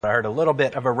I heard a little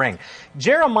bit of a ring.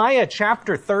 Jeremiah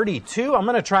chapter 32. I'm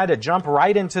going to try to jump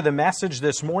right into the message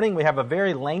this morning. We have a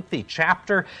very lengthy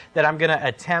chapter that I'm going to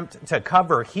attempt to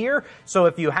cover here. So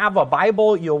if you have a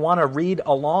Bible, you'll want to read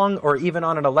along, or even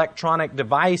on an electronic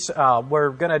device. We're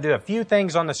going to do a few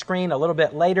things on the screen a little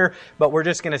bit later, but we're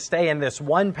just going to stay in this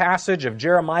one passage of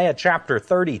Jeremiah chapter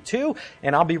 32,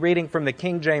 and I'll be reading from the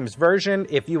King James Version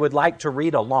if you would like to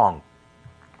read along.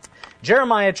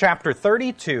 Jeremiah chapter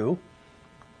 32.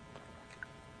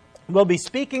 We'll be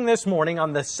speaking this morning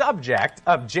on the subject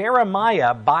of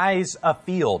Jeremiah buys a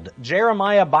field.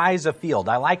 Jeremiah buys a field.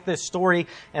 I like this story,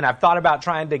 and I've thought about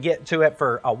trying to get to it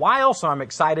for a while, so I'm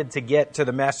excited to get to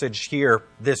the message here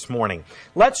this morning.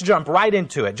 Let's jump right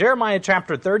into it. Jeremiah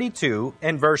chapter 32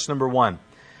 and verse number 1.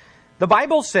 The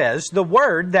Bible says, "The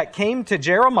word that came to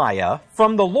Jeremiah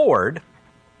from the Lord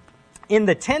in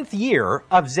the 10th year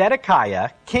of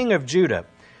Zedekiah, king of Judah,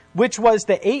 which was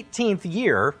the 18th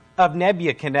year of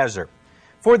Nebuchadnezzar.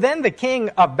 For then the king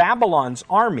of Babylon's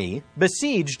army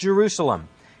besieged Jerusalem,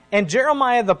 and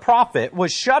Jeremiah the prophet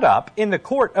was shut up in the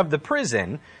court of the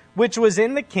prison, which was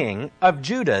in the king of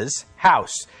Judah's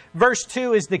house." Verse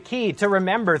 2 is the key to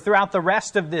remember throughout the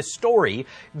rest of this story.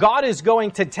 God is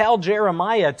going to tell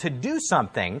Jeremiah to do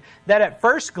something that at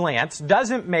first glance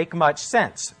doesn't make much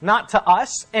sense. Not to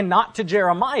us and not to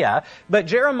Jeremiah, but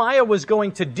Jeremiah was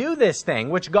going to do this thing,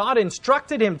 which God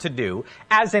instructed him to do,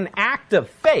 as an act of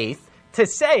faith, to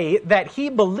say that he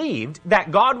believed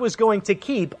that God was going to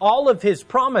keep all of his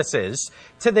promises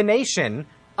to the nation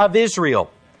of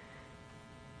Israel.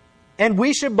 And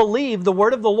we should believe the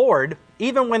word of the Lord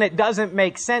even when it doesn't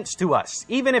make sense to us.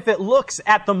 Even if it looks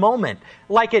at the moment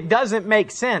like it doesn't make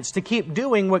sense to keep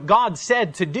doing what God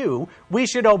said to do, we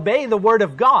should obey the word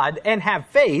of God and have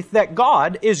faith that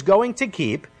God is going to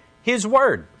keep his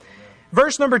word.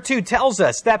 Verse number 2 tells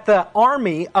us that the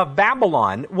army of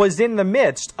Babylon was in the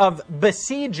midst of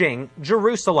besieging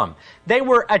Jerusalem. They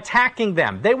were attacking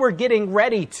them. They were getting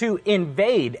ready to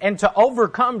invade and to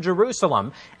overcome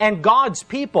Jerusalem. And God's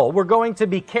people were going to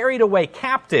be carried away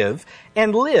captive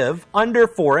and live under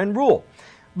foreign rule.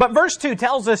 But verse 2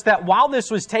 tells us that while this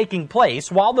was taking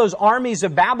place, while those armies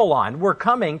of Babylon were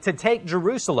coming to take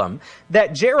Jerusalem,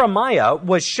 that Jeremiah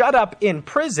was shut up in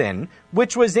prison,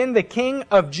 which was in the king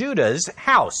of Judah's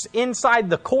house. Inside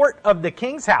the court of the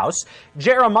king's house,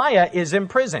 Jeremiah is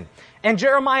imprisoned. And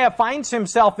Jeremiah finds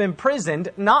himself imprisoned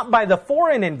not by the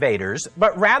foreign invaders,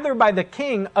 but rather by the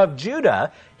king of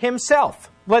Judah himself.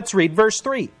 Let's read verse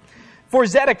 3. "For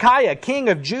Zedekiah, king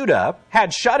of Judah,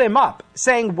 had shut him up,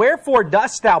 saying, Wherefore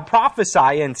dost thou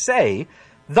prophesy and say,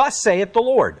 Thus saith the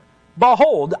Lord,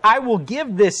 Behold, I will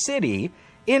give this city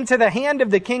into the hand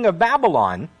of the king of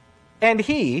Babylon, and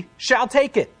he shall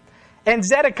take it. And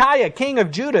Zedekiah, king of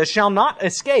Judah, shall not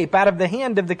escape out of the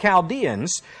hand of the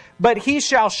Chaldeans, but he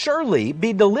shall surely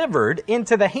be delivered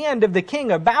into the hand of the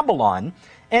king of Babylon,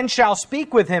 and shall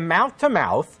speak with him mouth to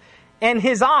mouth, and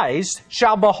his eyes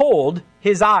shall behold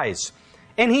his eyes.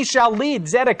 And he shall lead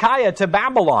Zedekiah to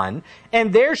Babylon,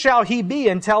 and there shall he be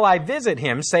until I visit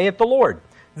him, saith the Lord.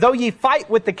 Though ye fight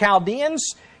with the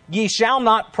Chaldeans, ye shall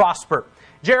not prosper."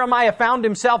 Jeremiah found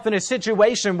himself in a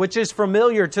situation which is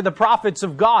familiar to the prophets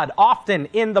of God often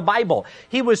in the Bible.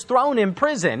 He was thrown in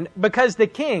prison because the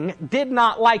king did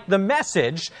not like the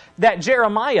message that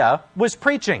Jeremiah was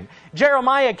preaching.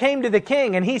 Jeremiah came to the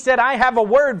king and he said, "I have a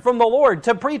word from the Lord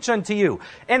to preach unto you."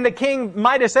 And the king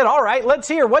might have said, "All right, let's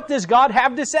hear. What does God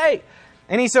have to say?"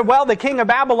 And he said, "Well, the king of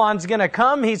Babylon's going to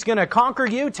come. He's going to conquer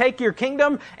you, take your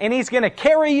kingdom, and he's going to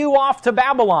carry you off to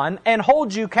Babylon and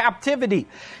hold you captivity."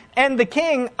 And the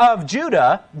king of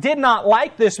Judah did not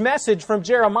like this message from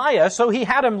Jeremiah, so he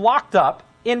had him locked up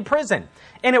in prison.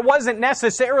 And it wasn't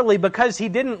necessarily because he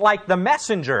didn't like the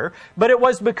messenger, but it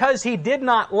was because he did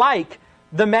not like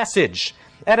the message.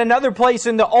 At another place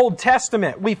in the Old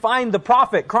Testament, we find the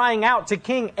prophet crying out to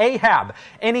King Ahab,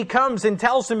 and he comes and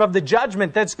tells him of the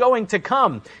judgment that's going to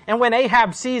come. And when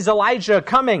Ahab sees Elijah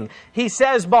coming, he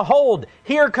says, "Behold,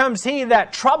 here comes he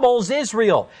that troubles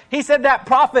Israel." He said that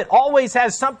prophet always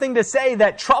has something to say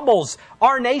that troubles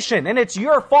our nation, and it's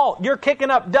your fault. You're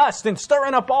kicking up dust and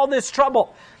stirring up all this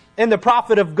trouble. And the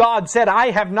prophet of God said,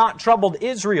 "I have not troubled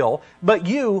Israel, but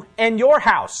you and your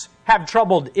house have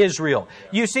troubled Israel."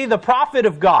 You see, the prophet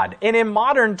of God, and in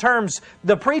modern terms,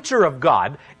 the preacher of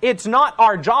God, it's not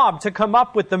our job to come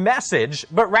up with the message,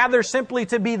 but rather simply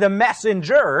to be the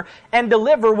messenger and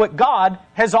deliver what God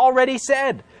has already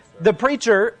said. The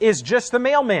preacher is just the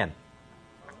mailman.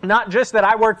 Not just that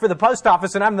I work for the post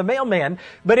office and I'm the mailman,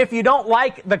 but if you don't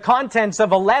like the contents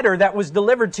of a letter that was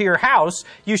delivered to your house,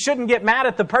 you shouldn't get mad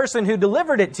at the person who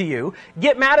delivered it to you.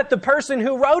 Get mad at the person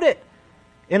who wrote it.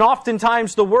 And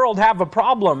oftentimes the world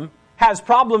has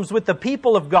problems with the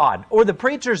people of God or the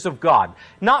preachers of God,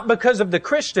 not because of the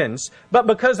Christians, but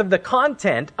because of the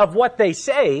content of what they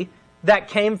say that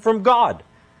came from God.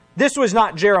 This was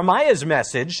not Jeremiah's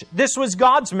message. This was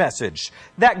God's message,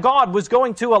 that God was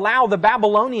going to allow the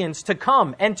Babylonians to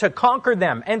come and to conquer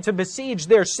them and to besiege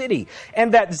their city,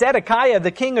 and that Zedekiah, the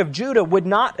king of Judah, would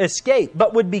not escape,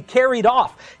 but would be carried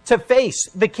off to face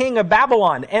the king of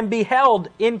Babylon and be held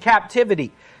in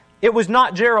captivity. It was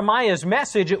not Jeremiah's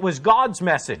message, it was God's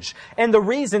message. And the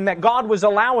reason that God was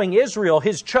allowing Israel,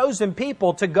 His chosen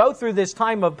people, to go through this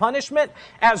time of punishment,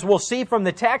 as we'll see from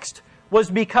the text, was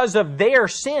because of their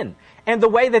sin and the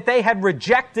way that they had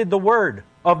rejected the word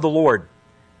of the Lord.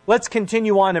 Let's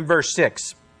continue on in verse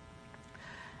 6.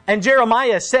 And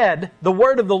Jeremiah said, the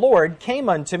word of the Lord came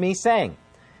unto me, saying,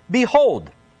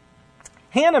 Behold,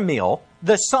 Hanameel,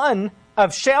 the son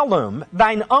of Shallum,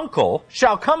 thine uncle,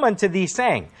 shall come unto thee,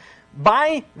 saying,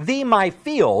 Buy thee my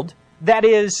field that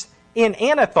is in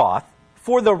Anathoth,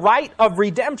 for the right of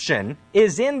redemption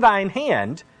is in thine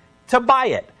hand to buy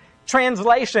it.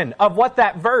 Translation of what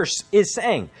that verse is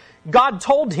saying. God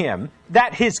told him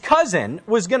that his cousin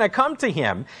was going to come to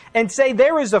him and say,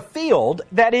 there is a field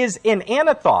that is in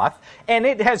Anathoth, and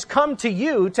it has come to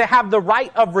you to have the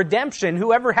right of redemption.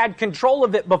 Whoever had control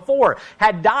of it before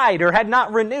had died or had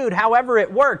not renewed, however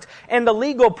it worked. And the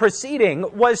legal proceeding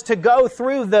was to go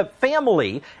through the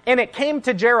family. And it came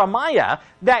to Jeremiah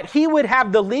that he would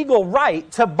have the legal right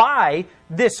to buy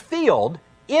this field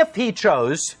if he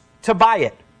chose to buy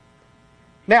it.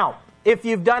 Now, if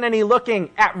you've done any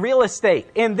looking at real estate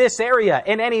in this area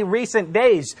in any recent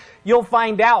days, you'll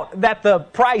find out that the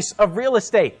price of real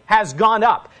estate has gone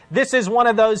up. This is one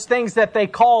of those things that they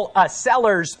call a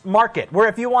seller's market, where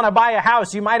if you want to buy a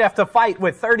house, you might have to fight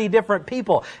with 30 different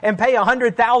people and pay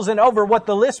 $100,000 over what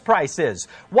the list price is.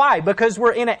 Why? Because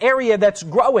we're in an area that's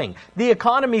growing. The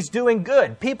economy's doing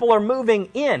good. People are moving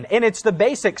in, and it's the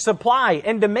basic supply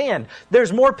and demand.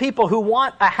 There's more people who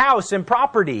want a house and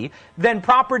property than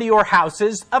property or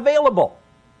houses available.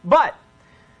 But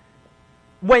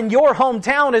when your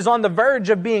hometown is on the verge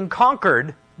of being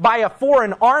conquered by a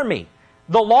foreign army,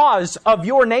 the laws of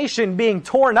your nation being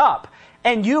torn up,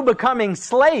 and you becoming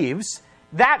slaves,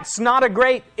 that's not a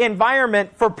great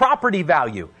environment for property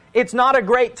value. It's not a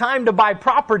great time to buy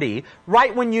property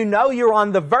right when you know you're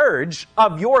on the verge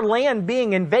of your land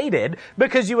being invaded,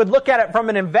 because you would look at it from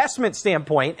an investment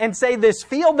standpoint and say, this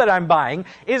field that I'm buying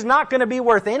is not going to be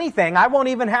worth anything. I won't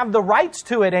even have the rights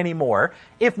to it anymore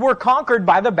if we're conquered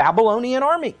by the Babylonian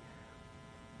army.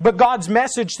 But God's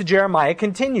message to Jeremiah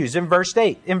continues in verse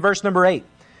number 8.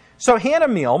 So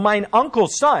Hanameel, mine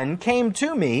uncle's son, came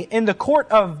to me in the court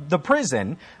of the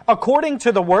prison, according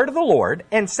to the word of the Lord,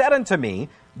 and said unto me,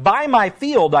 Buy my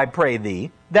field, I pray thee,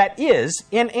 that is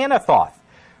in Anathoth,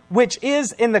 which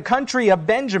is in the country of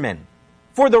Benjamin.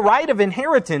 For the right of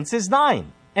inheritance is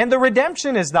thine, and the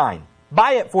redemption is thine.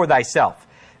 Buy it for thyself.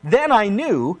 Then I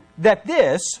knew that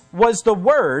this was the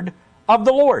word of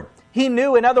the Lord. He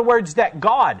knew, in other words, that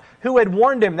God, who had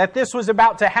warned him that this was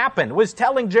about to happen, was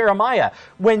telling Jeremiah,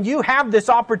 when you have this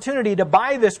opportunity to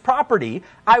buy this property,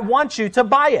 I want you to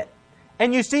buy it.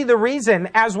 And you see the reason,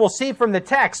 as we'll see from the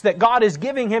text, that God is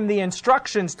giving him the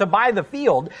instructions to buy the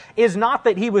field is not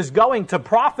that he was going to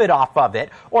profit off of it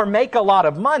or make a lot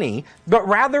of money, but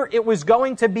rather it was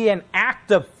going to be an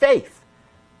act of faith.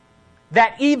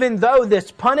 That even though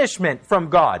this punishment from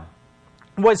God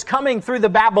was coming through the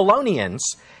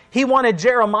Babylonians, he wanted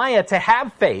Jeremiah to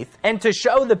have faith and to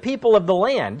show the people of the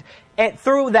land, and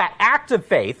through that act of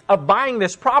faith of buying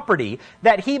this property,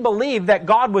 that he believed that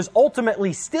God was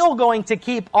ultimately still going to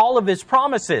keep all of his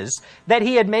promises that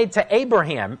he had made to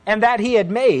Abraham and that he had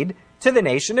made to the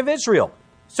nation of Israel.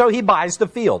 So he buys the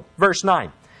field. Verse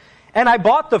 9. And I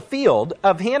bought the field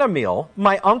of Hanameel,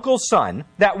 my uncle's son,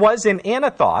 that was in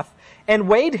Anathoth, and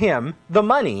weighed him the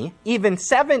money, even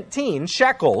 17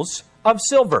 shekels of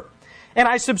silver. And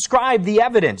I subscribed the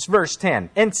evidence, verse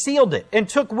 10, and sealed it, and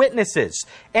took witnesses,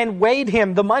 and weighed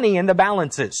him the money in the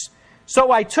balances.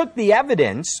 So I took the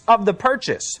evidence of the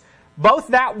purchase, both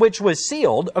that which was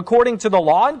sealed according to the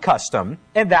law and custom,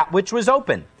 and that which was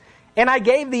open. And I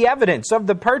gave the evidence of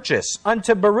the purchase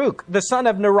unto Baruch, the son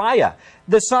of Neriah,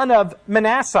 the son of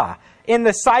Manasseh, in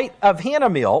the sight of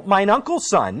Hanameel, mine uncle's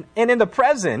son, and in the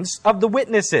presence of the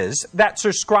witnesses that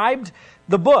subscribed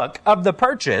the book of the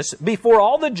purchase before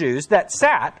all the Jews that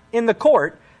sat in the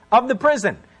court of the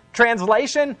prison.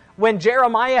 Translation, when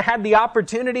Jeremiah had the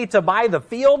opportunity to buy the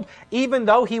field, even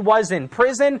though he was in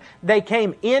prison, they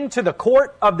came into the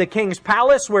court of the king's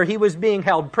palace where he was being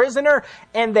held prisoner,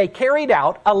 and they carried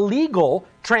out a legal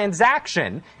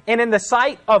transaction. And in the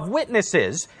sight of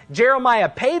witnesses, Jeremiah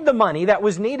paid the money that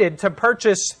was needed to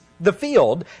purchase the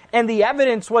field, and the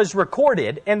evidence was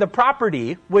recorded, and the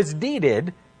property was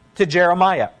deeded to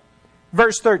Jeremiah.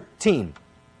 Verse 13,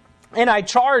 and I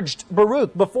charged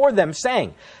Baruch before them,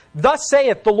 saying, Thus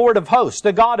saith the Lord of hosts,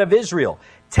 the God of Israel,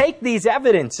 take these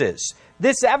evidences,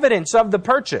 this evidence of the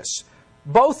purchase,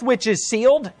 both which is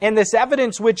sealed, and this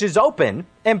evidence which is open,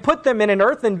 and put them in an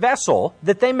earthen vessel,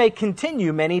 that they may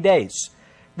continue many days.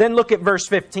 Then look at verse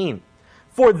 15.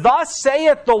 For thus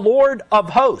saith the Lord of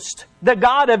hosts, the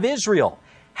God of Israel,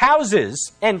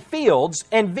 houses and fields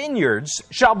and vineyards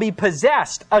shall be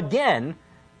possessed again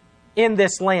in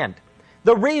this land.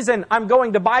 The reason I'm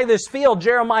going to buy this field,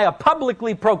 Jeremiah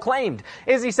publicly proclaimed,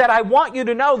 is he said, I want you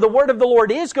to know the word of the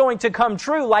Lord is going to come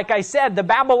true. Like I said, the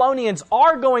Babylonians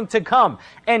are going to come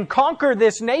and conquer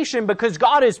this nation because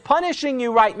God is punishing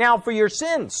you right now for your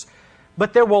sins.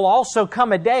 But there will also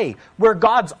come a day where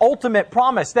God's ultimate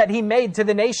promise that He made to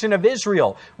the nation of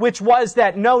Israel, which was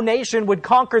that no nation would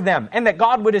conquer them and that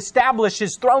God would establish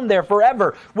His throne there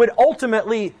forever, would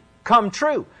ultimately come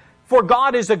true. For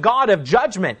God is a God of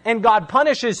judgment, and God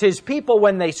punishes His people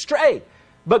when they stray.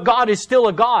 But God is still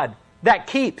a God that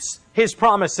keeps His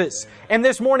promises. And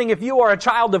this morning, if you are a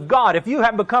child of God, if you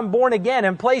have become born again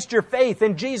and placed your faith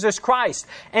in Jesus Christ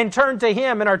and turned to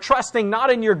Him and are trusting not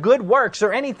in your good works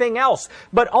or anything else,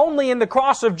 but only in the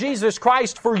cross of Jesus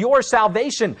Christ for your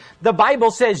salvation, the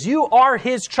Bible says you are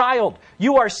His child.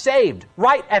 You are saved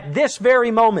right at this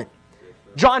very moment.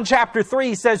 John chapter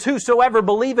 3 says, Whosoever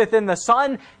believeth in the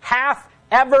Son hath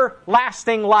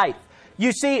everlasting life.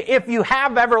 You see, if you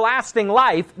have everlasting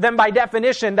life, then by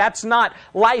definition, that's not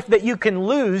life that you can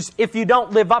lose if you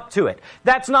don't live up to it.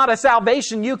 That's not a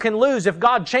salvation you can lose if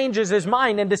God changes His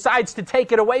mind and decides to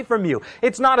take it away from you.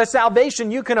 It's not a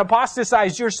salvation you can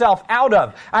apostatize yourself out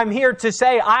of. I'm here to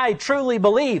say I truly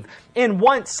believe in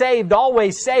once saved,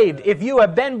 always saved. If you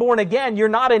have been born again, you're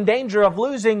not in danger of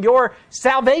losing your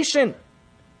salvation.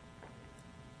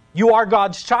 You are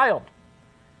God's child.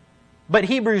 But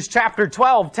Hebrews chapter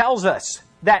 12 tells us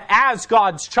that as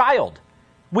God's child,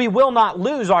 we will not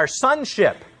lose our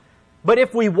sonship. But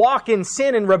if we walk in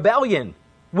sin and rebellion,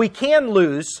 we can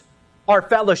lose our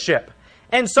fellowship.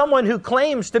 And someone who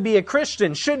claims to be a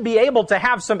Christian should be able to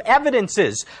have some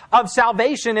evidences of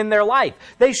salvation in their life.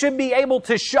 They should be able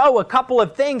to show a couple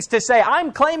of things to say,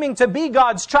 I'm claiming to be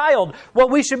God's child. Well,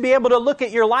 we should be able to look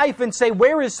at your life and say,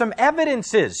 where is some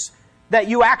evidences that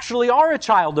you actually are a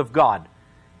child of God?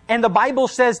 And the Bible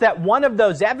says that one of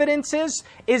those evidences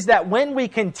is that when we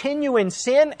continue in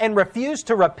sin and refuse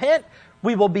to repent,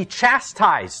 we will be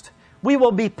chastised. We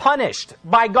will be punished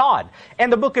by God.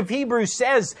 And the book of Hebrews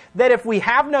says that if we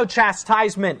have no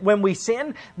chastisement when we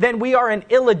sin, then we are an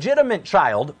illegitimate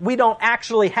child. We don't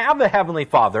actually have a heavenly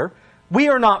Father. We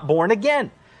are not born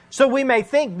again. So we may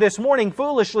think this morning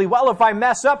foolishly, well, if I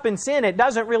mess up and sin, it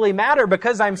doesn't really matter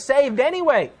because I'm saved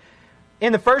anyway.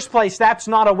 In the first place, that's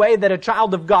not a way that a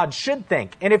child of God should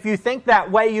think. And if you think that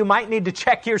way, you might need to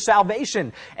check your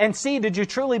salvation and see, did you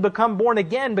truly become born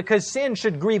again? Because sin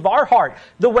should grieve our heart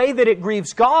the way that it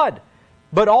grieves God.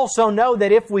 But also know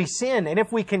that if we sin and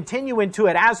if we continue into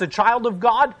it as a child of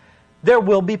God, there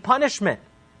will be punishment.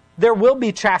 There will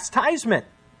be chastisement.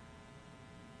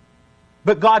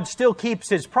 But God still keeps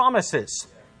His promises.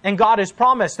 And God has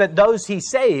promised that those He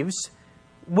saves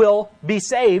will be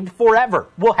saved forever,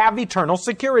 will have eternal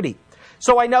security.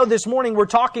 So I know this morning we're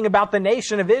talking about the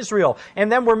nation of Israel,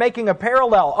 and then we're making a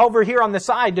parallel over here on the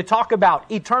side to talk about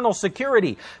eternal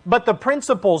security. But the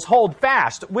principles hold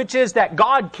fast, which is that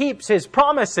God keeps His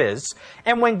promises,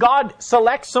 and when God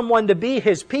selects someone to be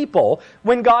His people,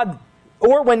 when God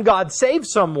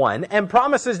saves someone and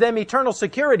promises them eternal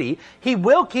security, He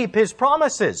will keep His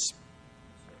promises.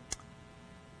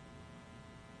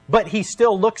 But He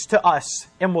still looks to us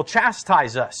and will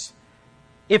chastise us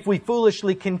if we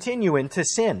foolishly continue into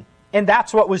sin. And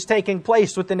that's what was taking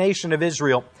place with the nation of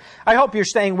Israel. I hope you're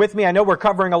staying with me. I know we're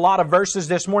covering a lot of verses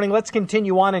this morning. Let's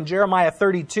continue on in Jeremiah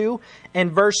 32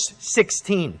 and verse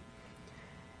 16.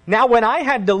 Now when I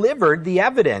had delivered the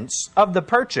evidence of the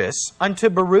purchase unto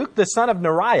Baruch the son of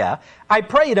Neriah, I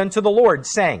prayed unto the Lord,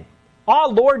 saying, Ah,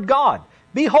 Lord God,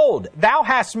 behold, Thou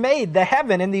hast made the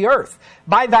heaven and the earth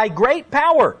by Thy great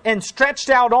power and stretched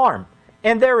out arm,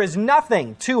 and there is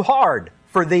nothing too hard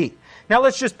for Thee. Now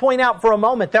let's just point out for a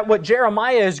moment that what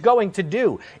Jeremiah is going to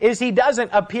do is he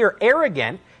doesn't appear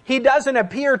arrogant. he doesn't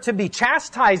appear to be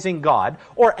chastising God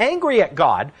or angry at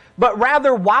God, but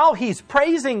rather while he's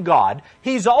praising God,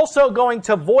 he's also going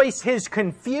to voice his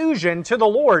confusion to the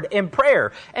Lord in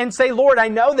prayer and say, Lord, I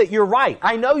know that you're right.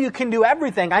 I know you can do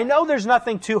everything. I know there's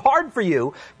nothing too hard for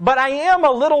you, but I am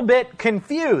a little bit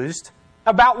confused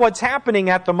about what's happening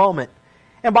at the moment.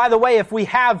 And by the way, if we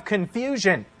have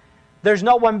confusion, there's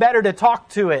no one better to talk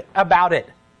to it about it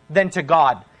than to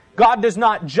God. God does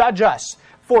not judge us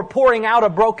for pouring out a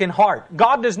broken heart.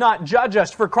 God does not judge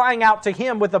us for crying out to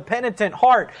Him with a penitent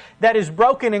heart that is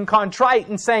broken and contrite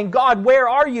and saying, God, where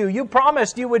are you? You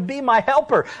promised you would be my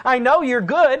helper. I know you're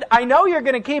good. I know you're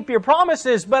going to keep your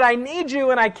promises, but I need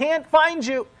you and I can't find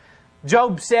you.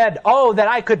 Job said, oh, that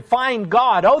I could find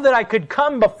God. Oh, that I could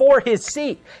come before His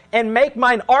seat and make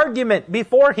mine argument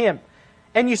before Him.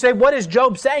 And you say, what is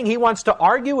Job saying? He wants to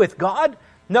argue with God?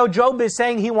 No, Job is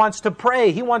saying he wants to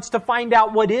pray. He wants to find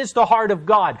out what is the heart of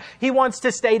God. He wants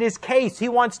to state his case. He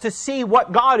wants to see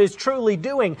what God is truly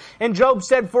doing. And Job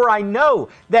said, for I know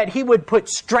that He would put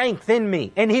strength in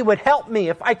me and He would help me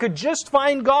if I could just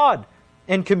find God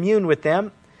and commune with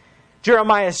them.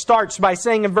 Jeremiah starts by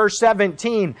saying in verse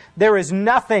 17, there is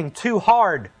nothing too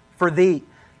hard for thee.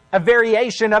 A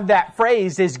variation of that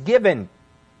phrase is given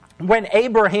when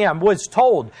Abraham was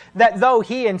told that though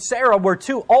he and Sarah were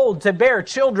too old to bear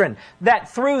children,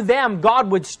 that through them God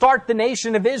would start the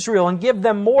nation of Israel and give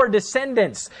them more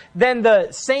descendants than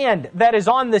the sand that is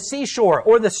on the seashore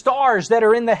or the stars that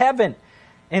are in the heaven.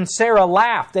 And Sarah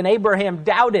laughed and Abraham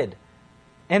doubted.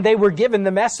 And they were given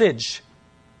the message,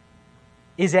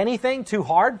 is anything too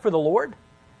hard for the Lord?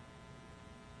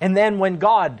 And then when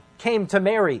God came to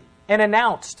Mary and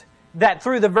announced that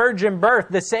through the virgin birth,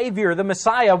 the Savior, the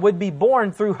Messiah, would be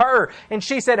born through her. And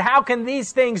she said, how can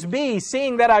these things be,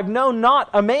 seeing that I've known not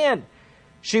a man?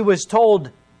 She was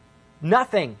told,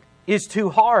 nothing is too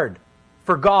hard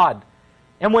for God.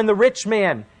 And when the rich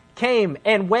man came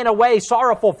and went away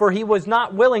sorrowful, for he was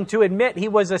not willing to admit he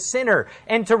was a sinner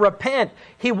and to repent,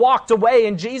 he walked away,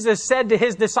 and Jesus said to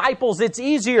His disciples, it's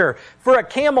easier for a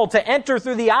camel to enter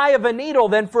through the eye of a needle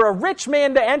than for a rich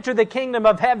man to enter the kingdom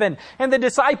of heaven. And the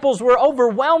disciples were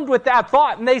overwhelmed with that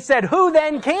thought, and they said, who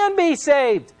then can be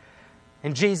saved?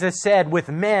 And Jesus said, with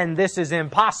men this is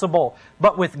impossible,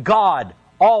 but with God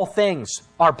all things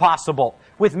are possible.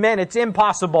 With men it's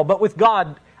impossible, but with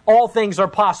God all things are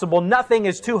possible. Nothing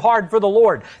is too hard for the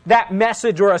Lord. That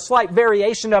message, or a slight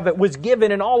variation of it, was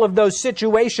given in all of those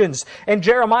situations. And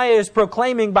Jeremiah is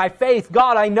proclaiming by faith,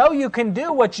 God, I know you can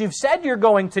do what you've said you're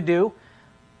going to do,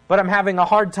 but I'm having a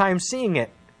hard time seeing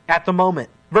it at the moment.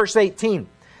 Verse 18,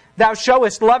 thou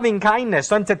showest loving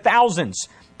kindness unto thousands,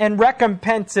 and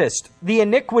recompensest the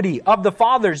iniquity of the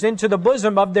fathers into the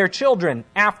bosom of their children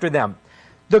after them.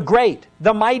 The great,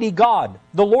 the mighty God,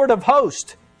 the Lord of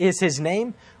hosts is His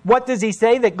name. What does He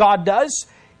say that God does?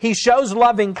 He shows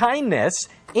loving kindness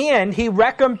and He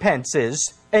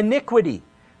recompenses iniquity.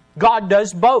 God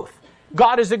does both.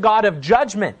 God is a God of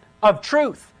judgment, of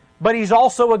truth, but He's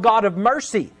also a God of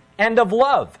mercy and of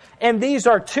love. And these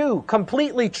are two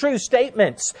completely true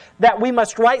statements that we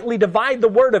must rightly divide the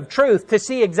word of truth to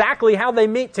see exactly how they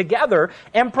meet together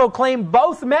and proclaim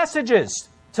both messages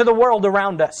to the world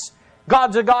around us.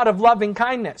 God's a God of loving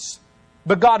kindness,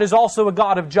 but God is also a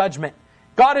God of judgment.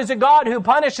 God is a God who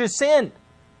punishes sin,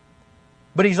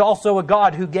 but He's also a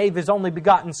God who gave His only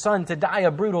begotten Son to die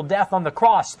a brutal death on the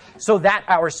cross so that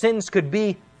our sins could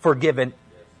be forgiven.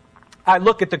 I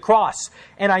look at the cross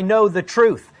and I know the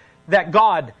truth that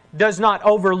God does not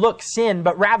overlook sin,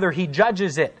 but rather He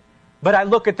judges it. But I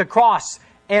look at the cross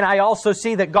and I also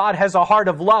see that God has a heart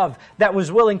of love that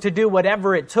was willing to do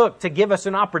whatever it took to give us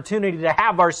an opportunity to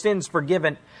have our sins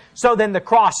forgiven. So then the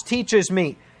cross teaches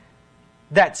me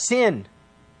that sin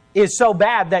is so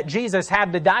bad that Jesus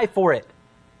had to die for it.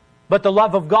 But the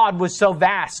love of God was so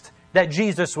vast that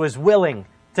Jesus was willing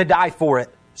to die for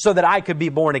it so that I could be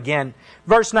born again.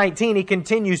 Verse 19, he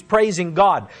continues praising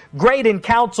God. Great in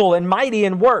counsel and mighty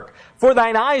in work, for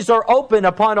thine eyes are open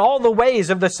upon all the ways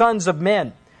of the sons of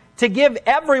men, to give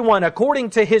everyone according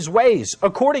to his ways,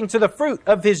 according to the fruit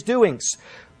of his doings,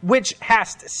 which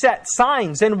hast set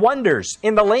signs and wonders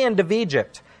in the land of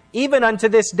Egypt, even unto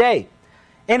this day,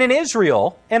 and in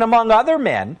Israel, and among other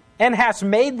men, and hast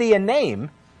made thee a name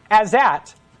as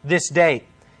at this day.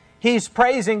 He's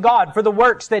praising God for the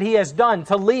works that He has done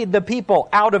to lead the people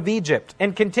out of Egypt,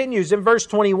 and continues in verse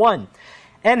 21,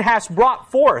 and hast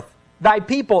brought forth thy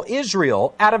people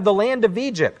Israel out of the land of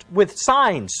Egypt with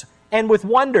signs and with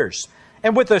wonders,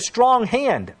 and with a strong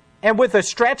hand, and with a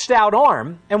stretched out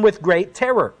arm, and with great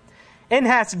terror. and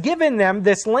hast given them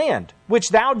this land, which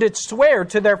thou didst swear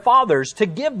to their fathers to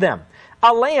give them,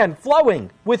 a land flowing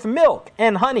with milk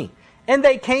and honey. And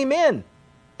they came in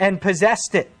and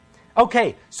possessed it.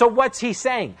 Okay, so what's he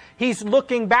saying? He's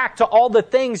looking back to all the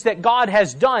things that God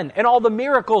has done and all the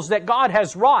miracles that God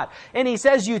has wrought. And he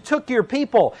says, you took your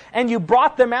people and you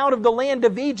brought them out of the land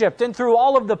of Egypt, and through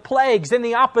all of the plagues and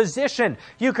the opposition.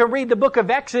 You can read the book of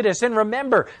Exodus and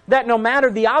remember that no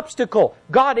matter the obstacle,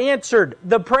 God answered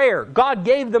the prayer. God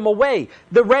gave them away.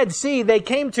 The Red Sea they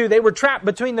came to, they were trapped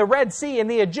between the Red Sea and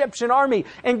the Egyptian army.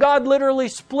 And God literally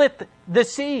split the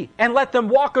sea and let them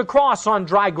walk across on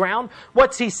dry ground.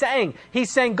 What's he saying?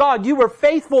 He's saying, God, you were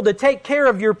faithful to take care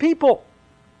of your people.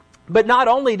 But not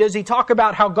only does he talk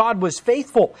about how God was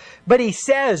faithful, but he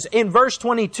says in verse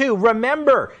 22,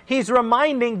 remember, he's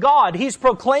reminding God, he's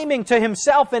proclaiming to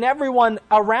himself and everyone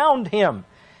around him,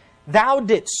 thou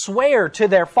didst swear to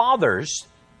their fathers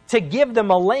to give them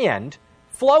a land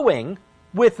flowing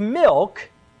with milk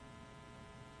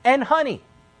and honey.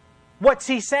 What's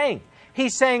he saying?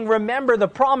 He's saying, remember the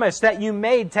promise that you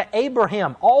made to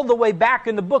Abraham all the way back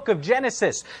in the book of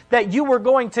Genesis, that you were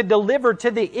going to deliver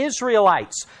to the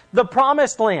Israelites the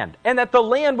promised land, and that the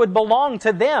land would belong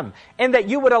to them, and that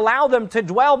you would allow them to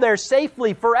dwell there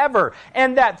safely forever,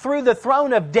 and that through the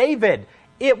throne of David,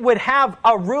 it would have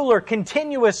a ruler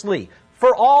continuously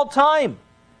for all time.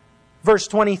 Verse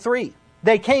 23,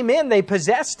 they came in, they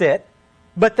possessed it,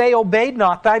 but they obeyed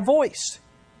not thy voice,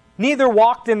 neither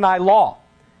walked in thy law.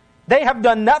 They have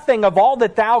done nothing of all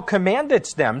that thou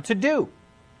commandedst them to do.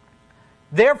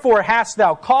 Therefore hast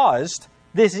thou caused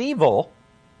this evil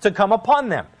to come upon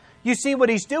them. You see what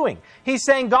he's doing? He's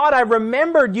saying, God, I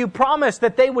remembered you promised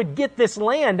that they would get this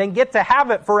land and get to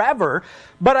have it forever,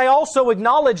 but I also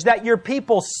acknowledge that your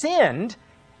people sinned,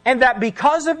 and that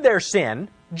because of their sin,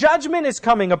 judgment is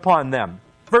coming upon them.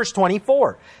 Verse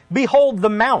 24, behold the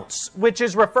mounts, which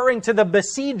is referring to the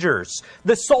besiegers,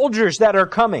 the soldiers that are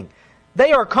coming.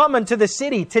 They are come unto the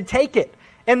city to take it,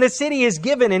 and the city is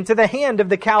given into the hand of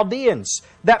the Chaldeans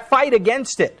that fight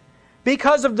against it,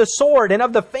 because of the sword and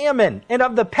of the famine and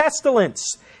of the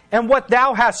pestilence. And what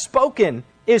thou hast spoken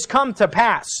is come to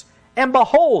pass. And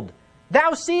behold,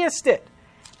 thou seest it.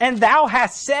 And thou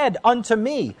hast said unto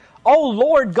me, O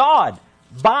Lord God,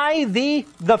 buy thee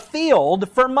the field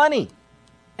for money,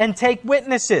 and take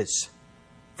witnesses,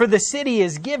 for the city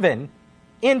is given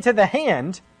into the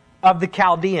hand of the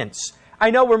Chaldeans. I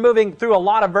know we're moving through a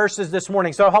lot of verses this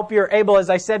morning, so I hope you're able,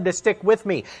 as I said, to stick with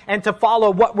me and to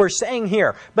follow what we're saying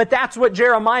here. But that's what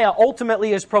Jeremiah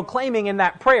ultimately is proclaiming in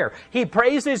that prayer. He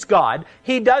praises God.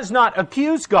 He does not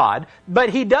accuse God, but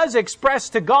he does express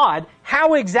to God,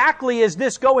 how exactly is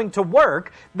this going to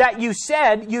work, that you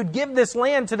said you'd give this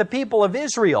land to the people of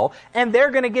Israel, and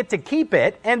they're going to get to keep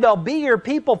it, and they'll be your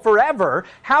people forever.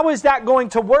 How is that going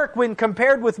to work when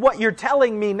compared with what you're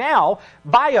telling me now?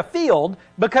 Buy a field,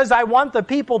 because I want the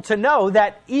people to know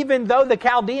that even though the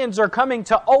Chaldeans are coming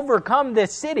to overcome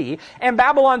this city, and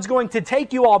Babylon's going to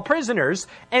take you all prisoners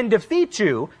and defeat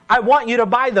you, I want you to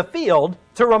buy the field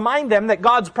to remind them that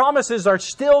God's promises are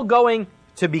still going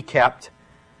to be kept.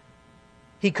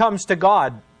 He comes to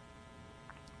God,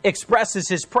 expresses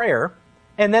his prayer,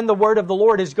 and then the word of the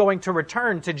Lord is going to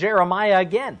return to Jeremiah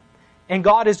again. And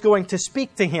God is going to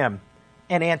speak to him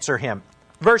and answer him.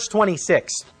 Verse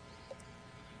 26.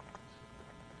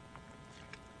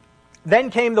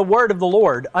 Then came the word of the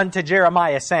Lord unto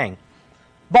Jeremiah, saying,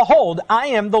 Behold, I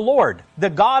am the Lord, the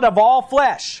God of all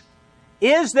flesh.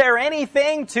 Is there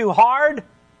anything too hard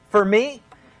for me?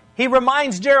 He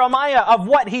reminds Jeremiah of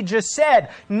what he just said.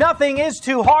 Nothing is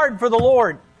too hard for the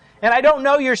Lord. And I don't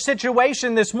know your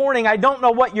situation this morning. I don't know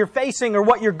what you're facing or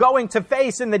what you're going to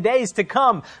face in the days to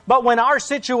come. But when our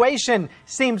situation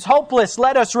seems hopeless,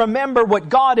 let us remember what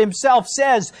God himself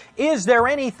says. Is there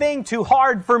anything too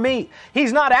hard for me?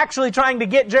 He's not actually trying to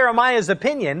get Jeremiah's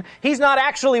opinion. He's not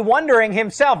actually wondering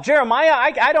himself, Jeremiah,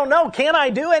 I don't know, can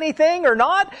I do anything or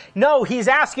not? No, he's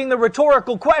asking the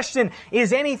rhetorical question,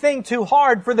 is anything too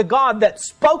hard for the God that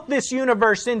spoke this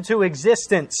universe into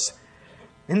existence?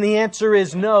 And the answer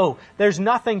is no. There's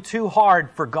nothing too hard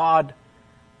for God.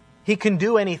 He can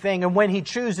do anything. And when he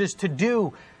chooses to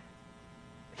do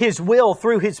his will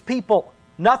through his people,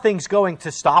 nothing's going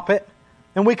to stop it.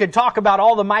 And we could talk about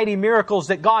all the mighty miracles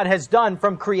that God has done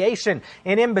from creation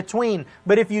and in between.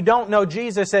 But if you don't know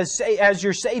Jesus as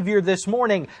your Savior this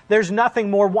morning, there's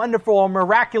nothing more wonderful or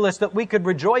miraculous that we could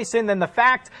rejoice in than the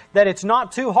fact that it's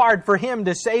not too hard for him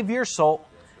to save your soul.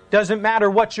 Doesn't matter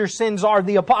what your sins are.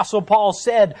 The Apostle Paul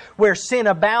said, where sin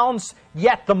abounds,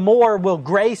 yet the more will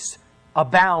grace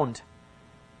abound.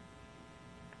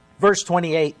 Verse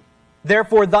 28,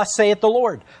 Therefore, thus saith the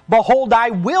Lord, behold,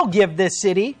 I will give this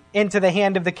city into the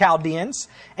hand of the Chaldeans,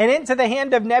 and into the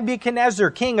hand of Nebuchadnezzar,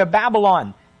 king of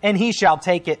Babylon, and he shall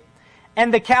take it.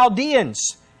 And the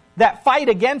Chaldeans that fight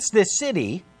against this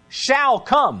city shall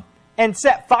come and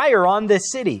set fire on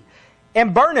this city,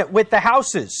 and burn it with the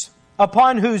houses,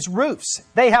 upon whose roofs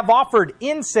they have offered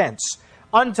incense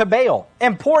unto Baal,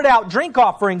 and poured out drink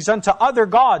offerings unto other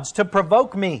gods to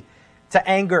provoke me to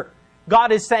anger.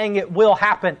 God is saying it will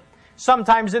happen.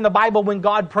 Sometimes in the Bible, when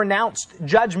God pronounced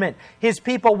judgment, His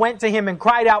people went to Him and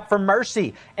cried out for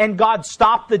mercy, and God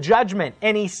stopped the judgment,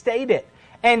 and He stayed it.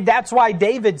 And that's why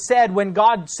David said, when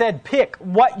God said, pick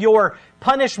what your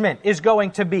punishment is going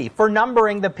to be for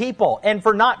numbering the people and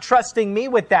for not trusting me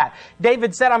with that.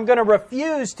 David said, I'm going to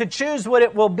refuse to choose what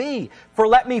it will be, for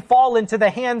let me fall into the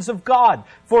hands of God.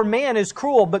 For man is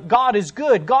cruel, but God is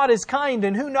good. God is kind,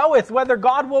 and who knoweth whether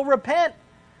God will repent?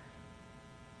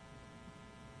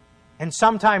 And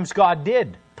sometimes God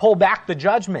did pull back the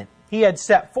judgment He had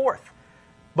set forth.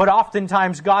 But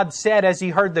oftentimes God said, as He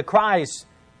heard the cries,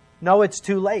 no, it's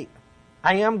too late.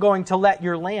 I am going to let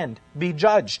your land be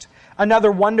judged.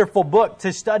 Another wonderful book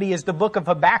to study is the book of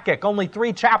Habakkuk, only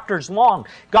 3 chapters long.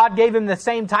 God gave him the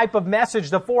same type of message.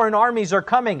 The foreign armies are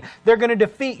coming. They're going to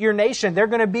defeat your nation. They're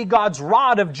going to be God's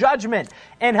rod of judgment.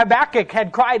 And Habakkuk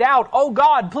had cried out, oh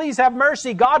God, please have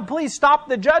mercy. God, please stop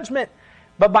the judgment.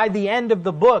 But by the end of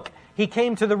the book, he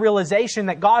came to the realization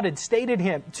that God had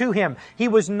stated to him he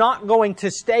was not going to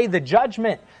stay the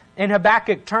judgment. And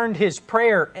Habakkuk turned his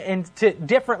prayer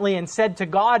differently and said to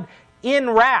God, in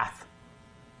wrath,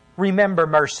 remember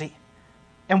mercy.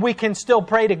 And we can still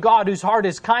pray to God, whose heart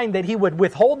is kind, that He would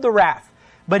withhold the wrath.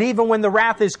 But even when the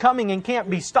wrath is coming and can't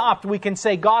be stopped, we can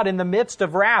say, God, in the midst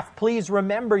of wrath, please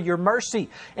remember your mercy.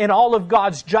 And all of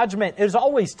God's judgment is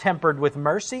always tempered with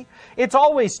mercy. It's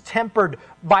always tempered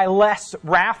by less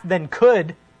wrath than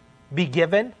could be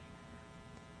given.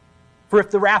 For if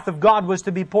the wrath of God was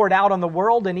to be poured out on the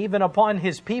world and even upon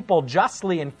His people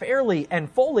justly and fairly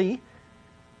and fully,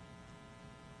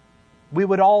 we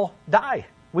would all die.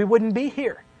 We wouldn't be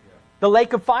here. The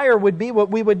lake of fire would be what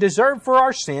we would deserve for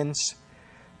our sins.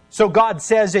 So God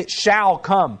says it shall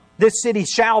come. This city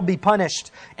shall be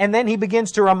punished. And then He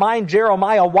begins to remind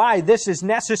Jeremiah why this is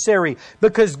necessary.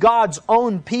 Because God's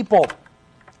own people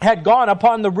had gone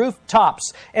upon the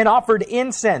rooftops and offered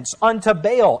incense unto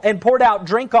Baal and poured out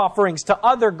drink offerings to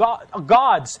other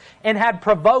gods and had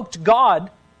provoked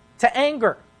God to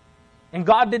anger. And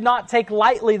God did not take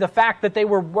lightly the fact that they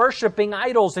were worshiping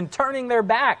idols and turning their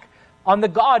back on the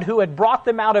God who had brought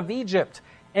them out of Egypt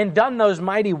and done those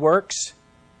mighty works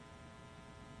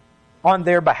on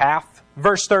their behalf.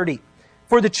 Verse 30,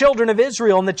 for the children of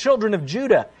Israel and the children of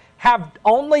Judah have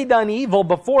only done evil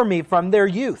before me from their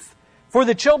youth. For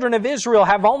the children of Israel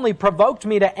have only provoked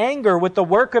me to anger with the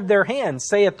work of their hands,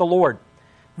 saith the Lord.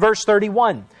 Verse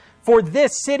 31, for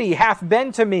this city hath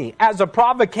been to me as a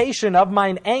provocation of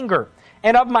mine anger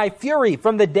and of my fury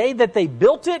from the day that they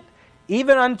built it,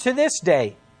 even unto this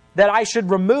day, that I should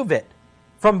remove it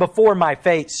from before my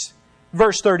face.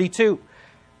 Verse 32,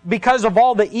 because of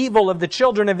all the evil of the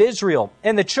children of Israel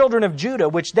and the children of Judah,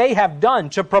 which they have done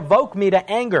to provoke me to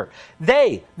anger.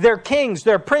 They, their kings,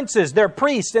 their princes, their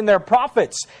priests, and their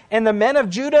prophets, and the men of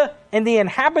Judah, and the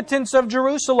inhabitants of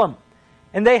Jerusalem.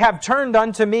 And they have turned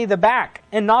unto me the back,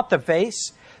 and not the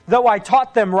face, though I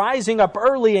taught them rising up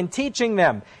early and teaching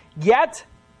them. Yet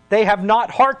they have not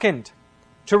hearkened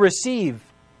to receive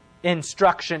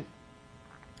instruction.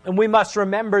 And we must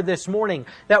remember this morning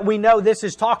that we know this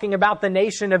is talking about the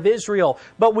nation of Israel,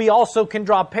 but we also can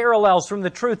draw parallels from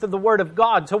the truth of the Word of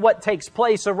God to what takes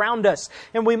place around us.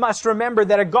 And we must remember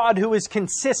that a God who is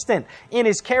consistent in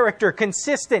His character,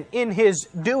 consistent in His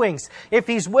doings, if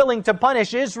He's willing to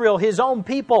punish Israel, His own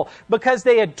people, because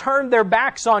they had turned their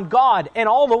backs on God, and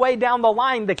all the way down the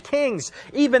line, the kings,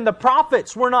 even the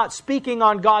prophets, were not speaking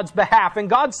on God's behalf. And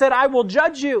God said, I will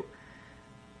judge you.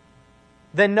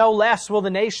 Then no less will the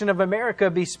nation of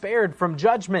America be spared from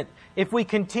judgment if we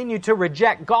continue to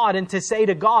reject God and to say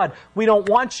to God, we don't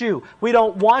want you. We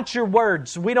don't want your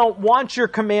words. We don't want your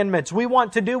commandments. We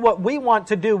want to do what we want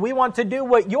to do. We want to do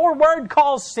what your word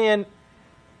calls sin.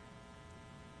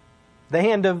 The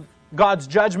hand of God's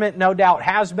judgment no doubt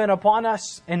has been upon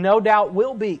us and no doubt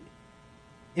will be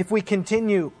if we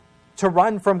continue to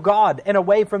run from God and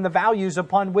away from the values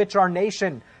upon which our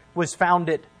nation was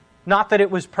founded. Not that it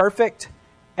was perfect,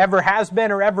 ever has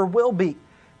been or ever will be.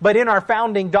 But in our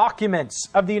founding documents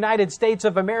of the United States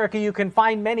of America, you can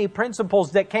find many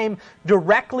principles that came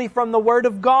directly from the Word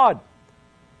of God.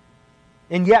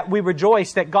 And yet we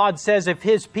rejoice that God says if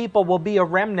His people will be a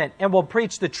remnant and will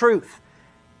preach the truth,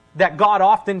 that God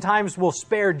oftentimes will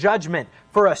spare judgment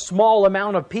for a small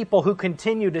amount of people who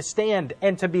continue to stand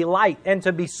and to be light and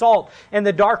to be salt. And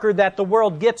the darker that the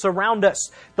world gets around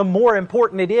us, the more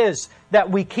important it is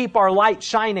that we keep our light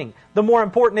shining. The more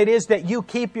important it is that you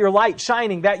keep your light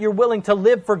shining, that you're willing to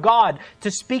live for God,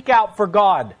 to speak out for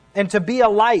God, and to be a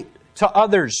light to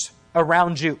others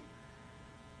around you.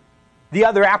 The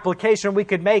other application we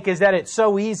could make is that it's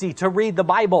so easy to read the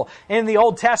Bible. In the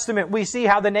Old Testament, we see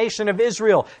how the nation of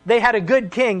Israel, they had a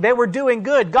good king. They were doing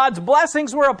good. God's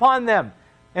blessings were upon them.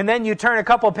 And then you turn a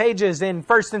couple pages in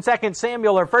 1st and 2nd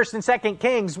Samuel or 1st and 2nd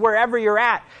Kings, wherever you're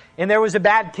at, and there was a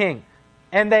bad king.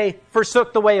 And they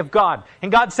forsook the way of God.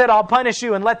 And God said, I'll punish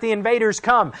you and let the invaders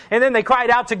come. And then they cried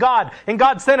out to God. And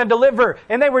God sent a deliverer.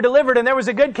 And they were delivered. And there was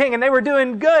a good king. And they were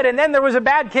doing good. And then there was a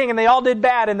bad king. And they all did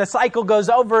bad. And the cycle goes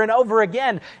over and over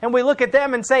again. And we look at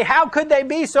them and say, how could they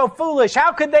be so foolish?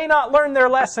 How could they not learn their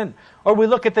lesson? Or we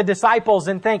look at the disciples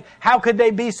and think, how could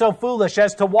they be so foolish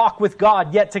as to walk with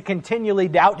God, yet to continually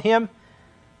doubt Him?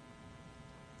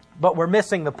 But we're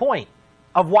missing the point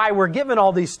of why we're given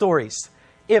all these stories.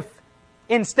 If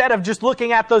instead of just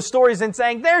looking at those stories and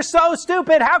saying, they're so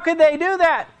stupid, how could they do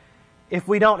that? If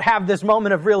we don't have this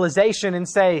moment of realization and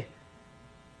say,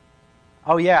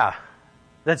 oh yeah,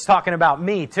 that's talking about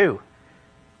me too.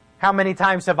 How many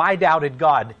times have I doubted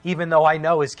God, even though I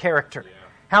know His character? Yeah.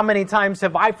 How many times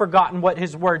have I forgotten what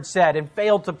His Word said and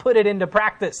failed to put it into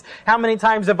practice? How many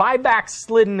times have I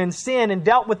backslidden in sin and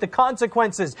dealt with the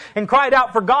consequences and cried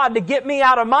out for God to get me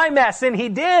out of my mess? And He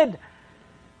did.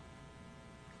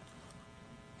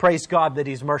 Praise God that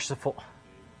He's merciful.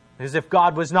 Because if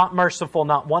God was not merciful,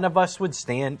 not one of us would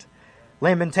stand.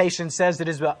 Lamentation says it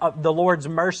is the Lord's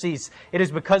mercies. It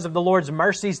is because of the Lord's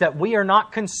mercies that we are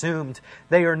not consumed.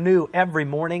 They are new every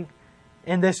morning.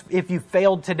 And this, if you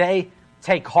failed today,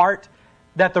 take heart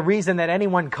that the reason that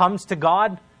anyone comes to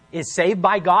God, is saved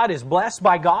by God, is blessed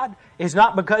by God, is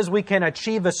not because we can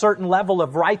achieve a certain level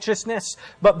of righteousness,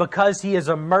 but because He is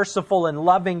a merciful and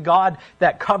loving God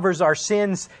that covers our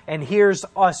sins and hears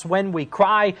us when we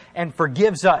cry and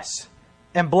forgives us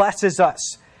and blesses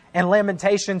us. And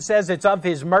Lamentation says it's of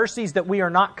His mercies that we are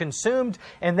not consumed.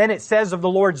 And then it says of the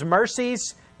Lord's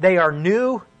mercies, they are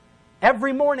new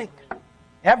every morning.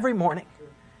 Every morning.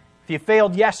 If you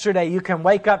failed yesterday, you can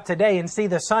wake up today and see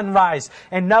the sunrise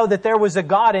and know that there was a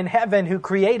God in heaven who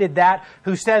created that,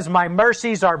 who says, my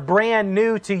mercies are brand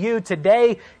new to you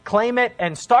today. Claim it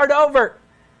and start over.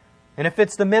 And if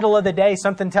it's the middle of the day,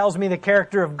 something tells me the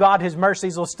character of God, His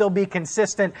mercies will still be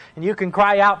consistent. And you can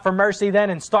cry out for mercy then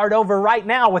and start over right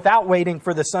now without waiting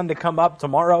for the sun to come up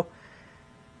tomorrow.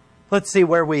 Let's see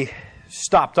where we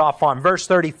stopped off on. Verse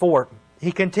 34.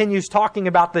 He continues talking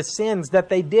about the sins that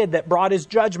they did that brought His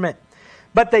judgment.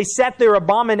 But they set their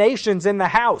abominations in the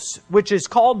house, which is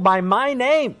called by my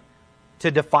name,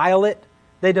 to defile it.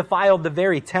 They defiled the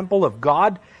very temple of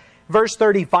God. Verse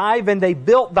 35, and they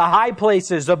built the high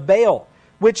places of Baal,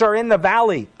 which are in the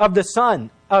valley of the son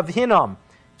of Hinnom,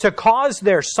 to cause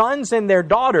their sons and their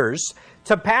daughters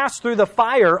to pass through the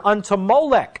fire unto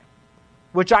Molech,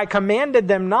 which I commanded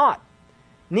them not.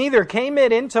 Neither came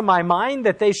it into my mind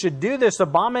that they should do this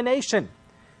abomination,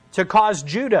 to cause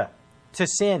Judah to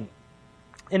sin.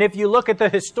 And if you look at the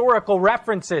historical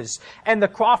references and the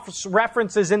cross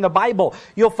references in the Bible,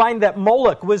 you'll find that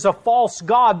Moloch was a false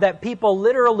god that people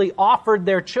literally offered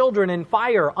their children in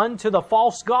fire unto the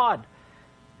false god.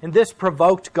 And this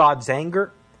provoked God's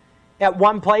anger. At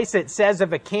one place it says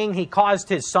of a king, he caused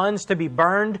his sons to be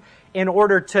burned in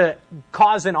order to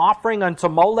cause an offering unto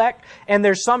Molech. And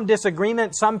there's some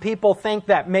disagreement. Some people think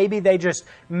that maybe they just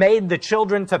made the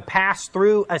children to pass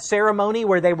through a ceremony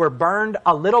where they were burned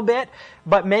a little bit.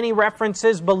 But many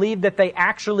references believe that they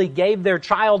actually gave their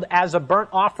child as a burnt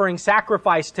offering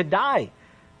sacrifice to die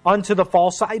unto the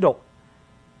false idol.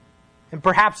 And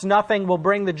perhaps nothing will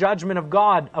bring the judgment of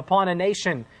God upon a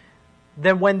nation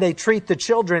than when they treat the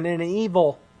children in an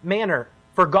evil manner.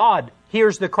 For God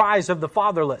hears the cries of the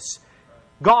fatherless.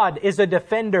 God is a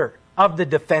defender of the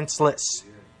defenseless.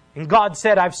 And God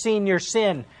said, I've seen your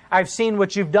sin. I've seen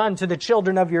what you've done to the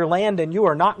children of your land, and you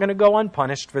are not going to go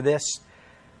unpunished for this.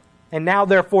 And now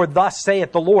therefore thus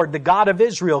saith the Lord, the God of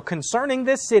Israel, concerning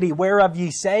this city whereof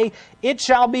ye say, it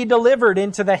shall be delivered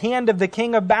into the hand of the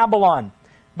king of Babylon,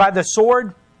 by the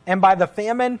sword, and by the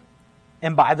famine,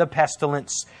 and by the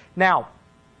pestilence. Now,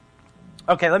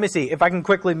 okay, let me see if I can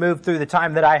quickly move through the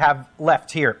time that I have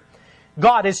left here.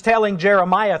 God is telling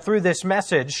Jeremiah through this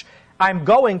message, I'm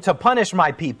going to punish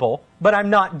my people, but I'm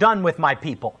not done with my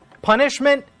people.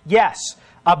 Punishment, yes.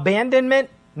 Abandonment,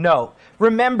 No.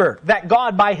 Remember that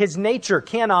God by His nature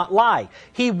cannot lie.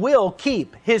 He will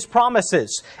keep His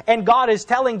promises. And God is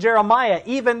telling Jeremiah,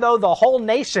 even though the whole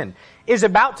nation is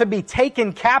about to be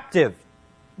taken captive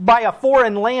by a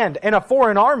foreign land and a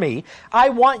foreign army, I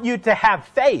want you to have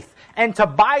faith and to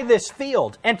buy this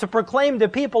field and to proclaim to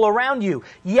people around you,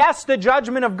 yes, the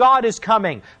judgment of God is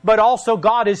coming, but also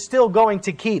God is still going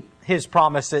to keep His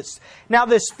promises. Now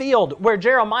this field where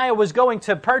Jeremiah was going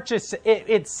to purchase,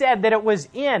 it said that it was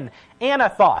in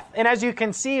Anathoth. And as you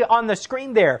can see on the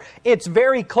screen there, it's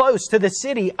very close to the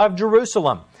city of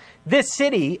Jerusalem. This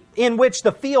city in which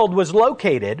the field was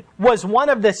located was one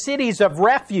of the cities of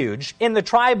refuge in the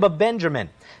tribe of Benjamin.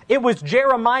 It was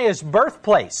Jeremiah's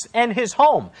birthplace and his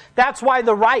home. That's why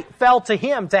the right fell to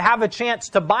him to have a chance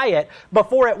to buy it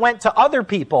before it went to other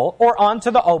people or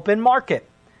onto the open market.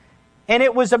 And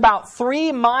it was about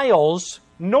 3 miles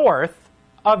north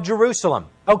of Jerusalem.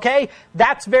 Okay?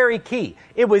 That's very key.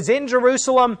 It was in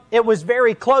Jerusalem. It was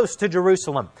very close to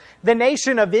Jerusalem. The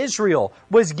nation of Israel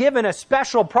was given a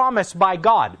special promise by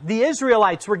God. The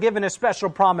Israelites were given a special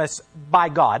promise by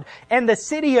God. And the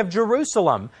city of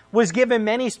Jerusalem was given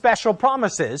many special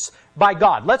promises by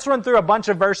God. Let's run through a bunch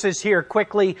of verses here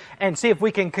quickly and see if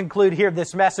we can conclude here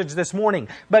this message this morning.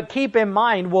 But keep in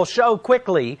mind, we'll show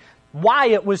quickly why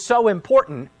it was so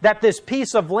important that this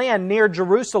piece of land near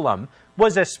Jerusalem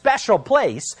was a special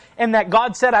place, and that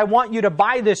God said, I want you to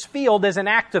buy this field as an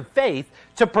act of faith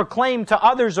to proclaim to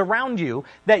others around you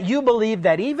that you believe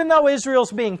that even though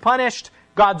Israel's being punished,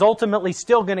 God's ultimately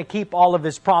still going to keep all of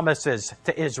His promises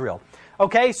to Israel.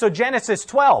 Okay, so Genesis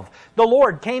 12, the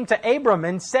Lord came to Abram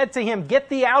and said to him, get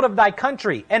thee out of thy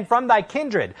country and from thy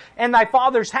kindred and thy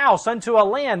father's house unto a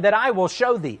land that I will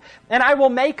show thee. And I will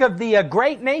make of thee a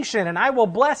great nation, and I will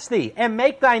bless thee and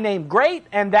make thy name great,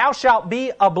 and thou shalt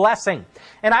be a blessing.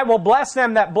 And I will bless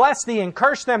them that bless thee and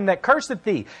curse them that curseth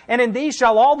thee. And in thee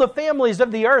shall all the families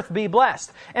of the earth be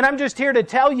blessed. And I'm just here to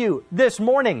tell you this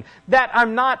morning that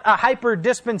I'm not a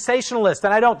hyper-dispensationalist,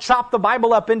 and I don't chop the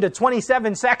Bible up into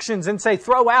 27 sections and say,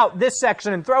 throw out this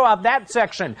section and throw out that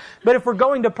section. But if we're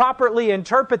going to properly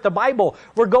interpret the Bible,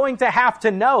 we're going to have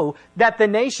to know that the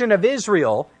nation of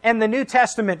Israel and the New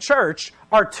Testament church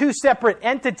are 2 separate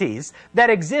entities that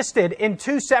existed in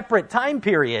 2 separate time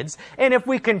periods. And if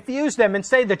we confuse them and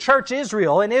say the church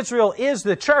Israel and Israel is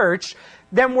the church,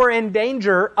 then we're in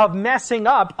danger of messing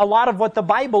up a lot of what the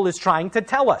Bible is trying to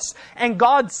tell us. And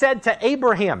God said to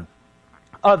Abraham,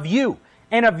 of you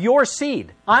and of your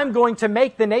seed, I'm going to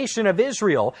make the nation of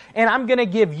Israel, and I'm going to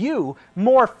give you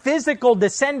more physical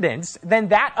descendants than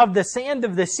that of the sand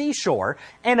of the seashore.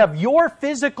 And of your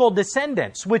physical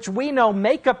descendants, which we know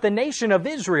make up the nation of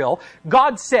Israel,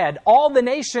 God said, all the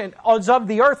nations of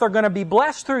the earth are going to be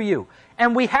blessed through you.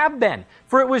 And we have been.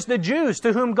 For it was the Jews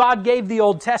to whom God gave the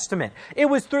Old Testament. It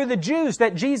was through the Jews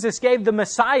that Jesus gave the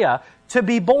Messiah to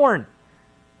be born.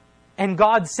 And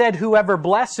God said, whoever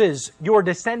blesses your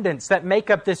descendants that make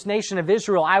up this nation of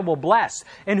Israel, I will bless.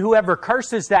 And whoever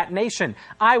curses that nation,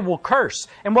 I will curse.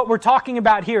 And what we're talking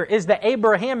about here is the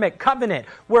Abrahamic covenant,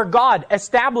 where God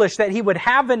established that He would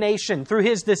have a nation through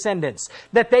His descendants,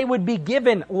 that they would be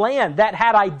given land that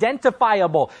had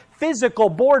identifiable physical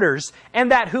borders,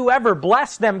 and that whoever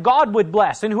blessed them, God would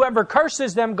bless, and whoever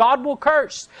curses them, God will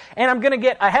curse. And I'm going to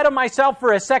get ahead of myself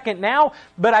for a second now,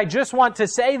 but I just want to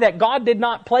say that God did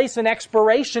not place an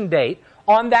expiration date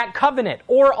on that covenant,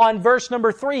 or on verse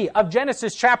number 3 of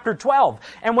Genesis chapter 12.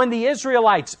 And when the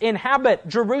Israelites inhabit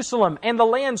Jerusalem and the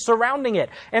land surrounding it,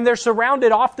 and they're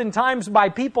surrounded oftentimes by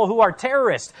people who are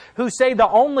terrorists, who say the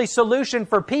only solution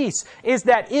for peace is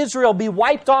that Israel be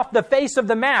wiped off the face of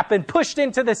the map and pushed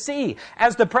into the sea,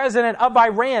 as the president of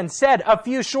Iran said a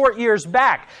few short years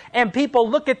back. And people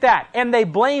look at that and they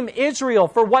blame Israel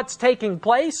for what's taking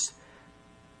place.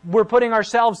 We're putting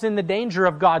ourselves in the danger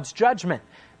of God's judgment.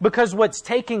 Because what's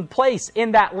taking place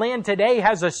in that land today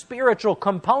has a spiritual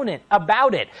component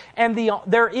about it. And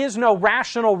there is no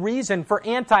rational reason for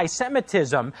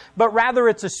anti-Semitism, but rather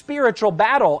it's a spiritual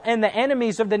battle. And the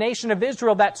enemies of the nation of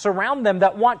Israel that surround them,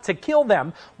 that want to kill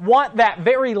them, want that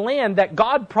very land that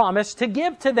God promised to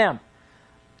give to them.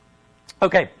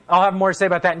 Okay, I'll have more to say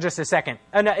about that in just a second.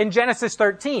 In Genesis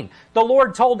 13, the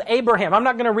Lord told Abraham, I'm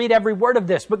not going to read every word of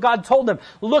this, but God told him,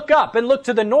 look up and look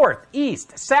to the north,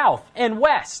 east, south, and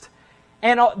west.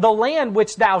 And the land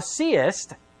which thou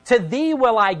seest, to thee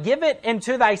will I give it, and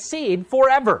to thy seed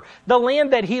forever. The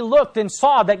land that he looked and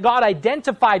saw that God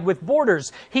identified with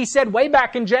borders, He said way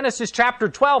back in Genesis chapter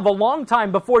 12, a long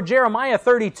time before Jeremiah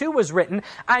 32 was written,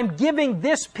 I'm giving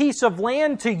this piece of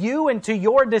land to you and to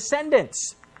your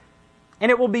descendants. And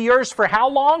it will be yours for how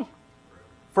long?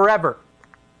 Forever.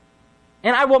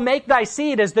 And I will make thy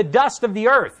seed as the dust of the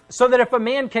earth, so that if a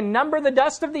man can number the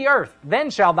dust of the earth,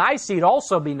 then shall thy seed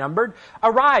also be numbered.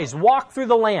 Arise, walk through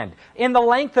the land, in the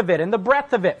length of it, and the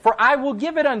breadth of it, for I will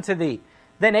give it unto thee.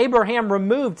 Then Abraham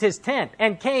removed his tent,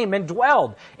 and came and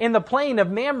dwelled in the plain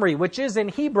of Mamre, which is in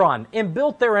Hebron, and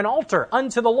built there an altar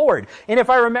unto the Lord. And if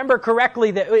I remember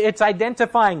correctly, that it's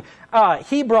identifying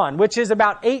Hebron, which is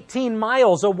about 18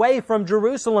 miles away from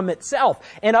Jerusalem itself.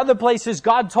 And other places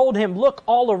God told him, look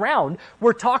all around.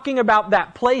 We're talking about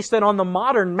that place that on the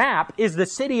modern map is the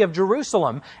city of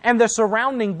Jerusalem and the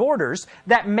surrounding borders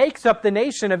that makes up the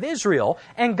nation of Israel.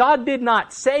 And God did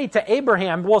not say to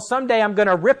Abraham, well, someday I'm going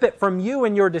to rip it from you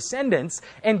and your descendants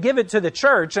and give it to the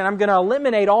church, and I'm going to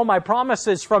eliminate all my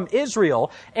promises from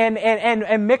Israel and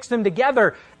mix them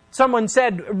together. Someone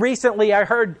said recently, I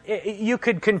heard you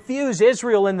could confuse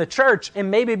Israel and the church and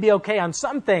maybe be okay on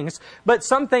some things, but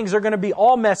some things are going to be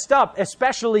all messed up,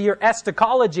 especially your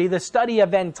eschatology, the study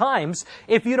of end times,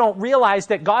 if you don't realize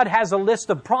that God has a list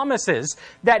of promises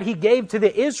that He gave to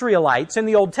the Israelites in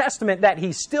the Old Testament that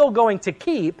He's still going to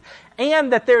keep,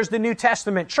 and that there's the New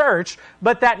Testament church,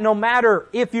 but that no matter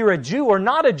if you're a Jew or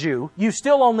not a Jew, you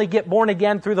still only get born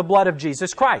again through the blood of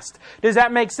Jesus Christ. Does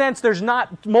that make sense? There's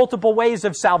not multiple ways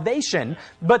of salvation,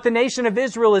 but the nation of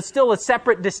Israel is still a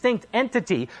separate, distinct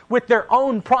entity with their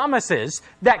own promises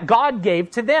that God gave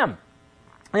to them.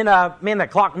 And man,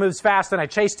 that clock moves fast, and I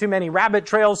chase too many rabbit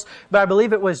trails. But I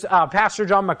believe it was Pastor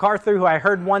John MacArthur who I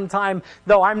heard one time,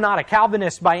 though I'm not a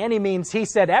Calvinist by any means, he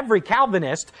said every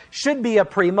Calvinist should be a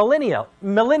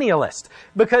millennialist,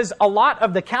 because a lot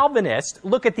of the Calvinists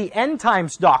look at the end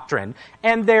times doctrine,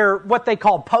 and they're what they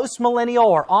call post-millennial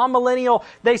or amillennial.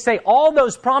 They say all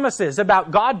those promises about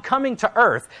God coming to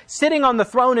earth, sitting on the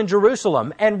throne in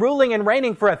Jerusalem, and ruling and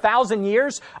reigning for 1,000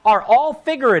 years are all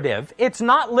figurative. It's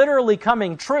not literally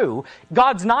coming true.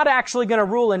 God's not actually going to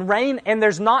rule and reign, and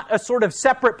there's not a sort of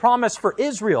separate promise for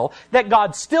Israel that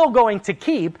God's still going to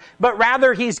keep, but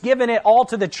rather He's given it all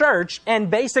to the church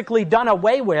and basically done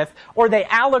away with, or they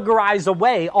allegorize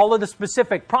away all of the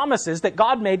specific promises that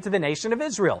God made to the nation of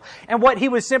Israel. And what he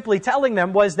was simply telling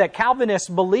them was that Calvinists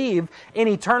believe in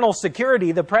eternal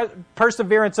security, the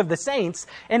perseverance of the saints,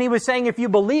 and he was saying if you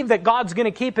believe that God's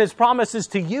going to keep His promises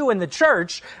to you and the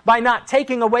church by not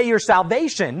taking away your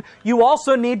salvation, you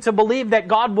also need to believe that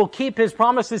God will keep His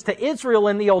promises to Israel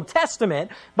in the Old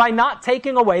Testament by not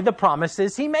taking away the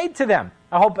promises He made to them.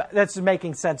 I hope that's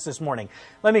making sense this morning.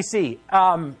 Let me see.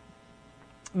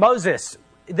 Moses,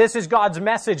 this is God's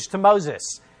message to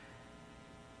Moses.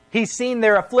 He's seen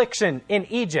their affliction in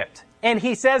Egypt. And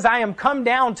He says, I am come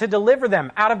down to deliver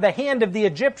them out of the hand of the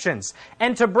Egyptians,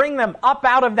 and to bring them up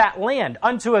out of that land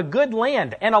unto a good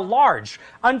land and a large,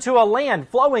 unto a land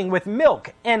flowing with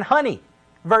milk and honey.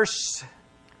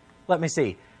 Let me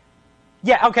see.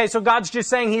 Yeah, okay, so God's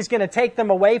just saying He's going to take them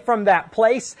away from that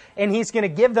place, and He's going to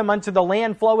give them unto the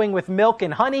land flowing with milk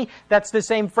and honey. That's the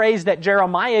same phrase that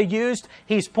Jeremiah used.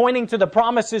 He's pointing to the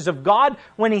promises of God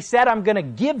when He said, I'm going to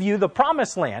give you the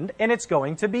promised land, and it's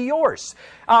going to be yours.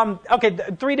 Okay,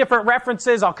 3 different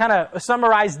references. I'll kind of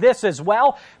summarize this as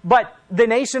well. But the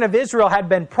nation of Israel had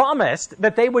been promised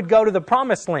that they would go to the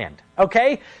promised land.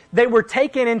 Okay? They were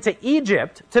taken into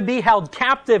Egypt to be held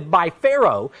captive by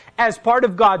Pharaoh as part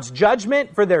of God's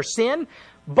judgment for their sin.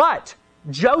 But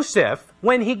Joseph,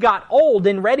 when he got old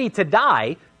and ready to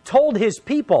die, told his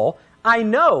people, I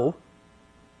know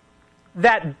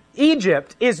that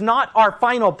Egypt is not our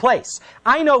final place.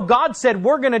 I know God said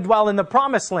we're going to dwell in the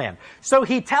promised land. So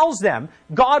he tells them,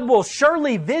 God will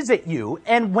surely visit you,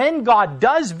 and when God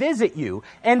does visit you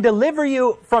and deliver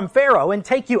you from Pharaoh and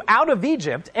take you out of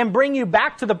Egypt and bring you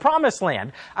back to the promised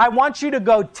land, I want you to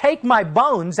go take my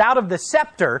bones out of the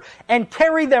scepter and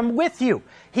carry them with you.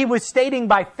 He was stating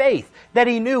by faith that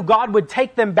he knew God would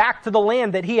take them back to the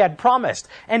land that He had promised,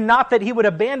 and not that He would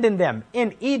abandon them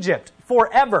in Egypt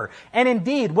forever. And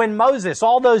indeed, when Moses,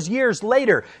 all those years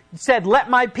later, said, let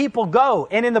my people go,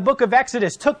 and in the book of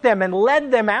Exodus took them and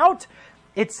led them out,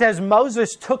 it says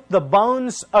Moses took the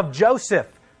bones of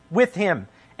Joseph with him.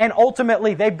 And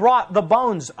ultimately, they brought the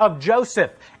bones of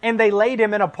Joseph, and they laid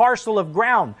him in a parcel of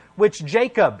ground, which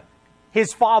Jacob,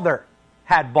 his father,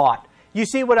 had bought. You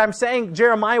see what I'm saying?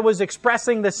 Jeremiah was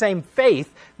expressing the same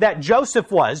faith that Joseph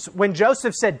was when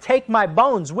Joseph said, take my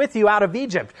bones with you out of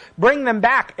Egypt, bring them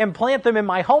back and plant them in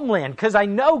my homeland, because I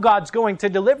know God's going to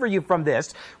deliver you from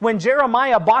this. When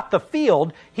Jeremiah bought the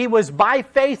field, he was by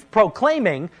faith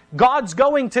proclaiming, God's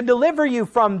going to deliver you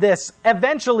from this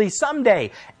eventually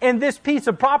someday. And this piece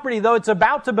of property, though it's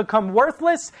about to become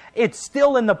worthless, it's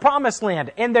still in the promised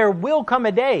land. And there will come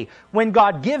a day when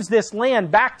God gives this land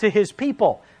back to His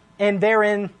people, and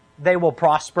therein they will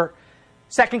prosper.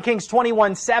 2 Kings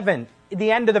 21:7,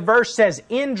 the end of the verse says,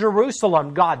 in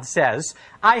Jerusalem, God says,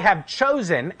 I have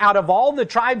chosen out of all the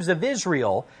tribes of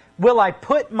Israel, will I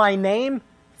put my name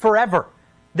forever.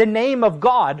 The name of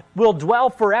God will dwell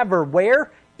forever.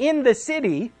 Where? In the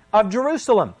city of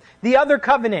Jerusalem. The other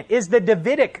covenant is the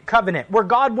Davidic covenant, where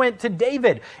God went to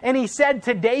David and he said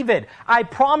to David, I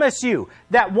promise you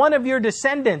that one of your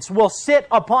descendants will sit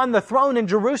upon the throne in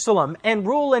Jerusalem and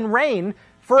rule and reign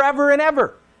forever and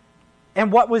ever. And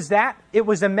what was that? It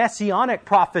was a messianic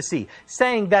prophecy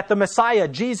saying that the Messiah,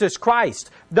 Jesus Christ,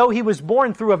 though he was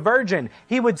born through a virgin,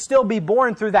 he would still be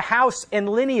born through the house and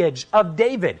lineage of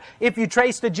David. If you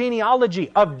trace the genealogy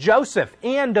of Joseph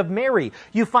and of Mary,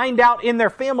 you find out in their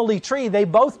family tree, they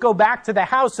both go back to the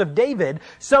house of David.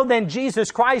 So then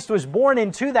Jesus Christ was born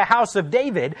into the house of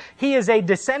David. He is a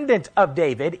descendant of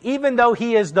David, even though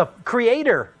he is the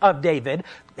creator of David.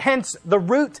 Hence the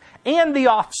root and the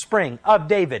offspring of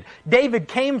David. David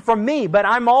came from me, but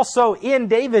I'm also in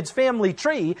David's family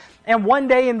tree. And one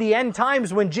day in the end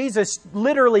times, when Jesus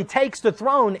literally takes the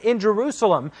throne in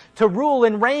Jerusalem to rule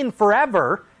and reign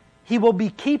forever, he will be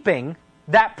keeping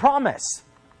that promise.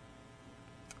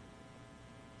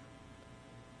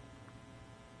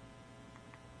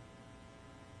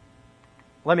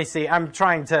 Let me see. I'm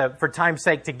trying to, for time's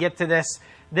sake, to get to this.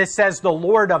 This says, the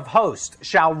Lord of hosts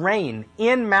shall reign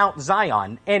in Mount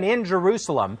Zion and in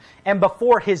Jerusalem and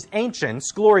before his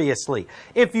ancients gloriously.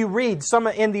 If you read some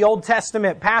in the Old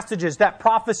Testament passages that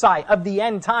prophesy of the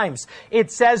end times,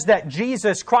 it says that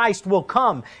Jesus Christ will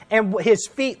come and his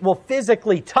feet will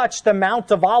physically touch the Mount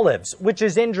of Olives, which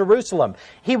is in Jerusalem.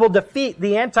 He will defeat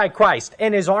the Antichrist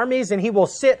and his armies, and he will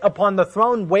sit upon the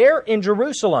throne where? In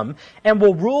Jerusalem, and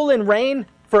will rule and reign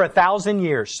for 1,000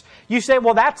 years. You say,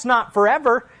 well, that's not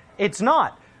forever. It's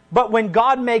not. But when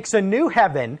God makes a new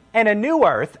heaven and a new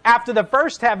earth, after the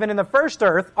first heaven and the first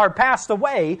earth are passed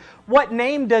away, what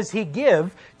name does he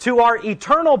give to our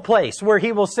eternal place where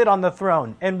he will sit on the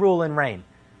throne and rule and reign?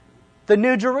 The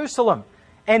New Jerusalem.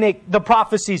 And the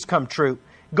prophecies come true.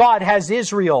 God has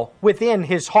Israel within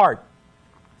his heart.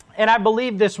 And I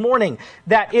believe this morning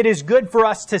that it is good for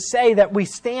us to say that we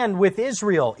stand with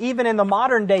Israel, even in the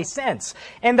modern day sense.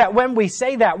 And that when we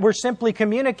say that, we're simply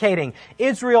communicating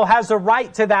Israel has a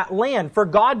right to that land, for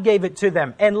God gave it to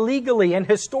them. And legally and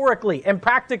historically and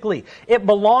practically, it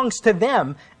belongs to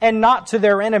them and not to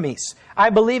their enemies. I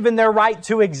believe in their right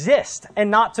to exist and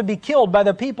not to be killed by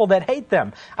the people that hate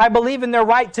them. I believe in their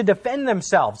right to defend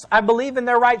themselves. I believe in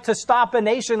their right to stop a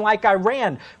nation like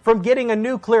Iran from getting a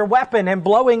nuclear weapon and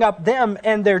blowing up them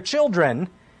and their children.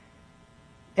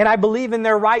 And I believe in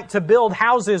their right to build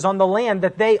houses on the land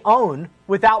that they own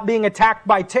without being attacked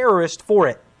by terrorists for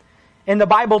it. And the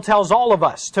Bible tells all of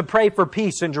us to pray for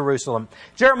peace in Jerusalem.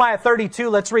 Jeremiah 32,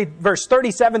 let's read verse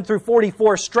 37 through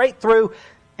 44 straight through,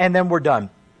 and then we're done.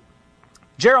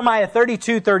 Jeremiah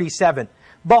 32:37.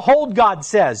 Behold, God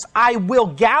says, I will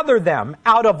gather them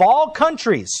out of all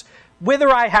countries, whither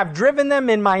I have driven them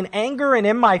in mine anger and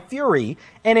in my fury,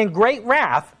 and in great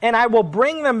wrath, and I will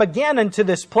bring them again into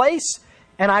this place,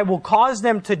 and I will cause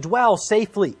them to dwell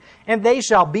safely, and they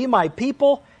shall be my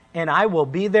people, and I will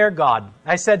be their God.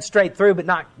 I said straight through, but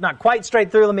not quite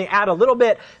straight through. Let me add a little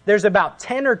bit. There's about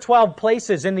 10 or 12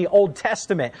 places in the Old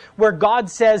Testament where God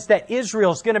says that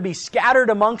Israel's going to be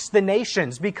scattered amongst the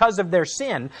nations because of their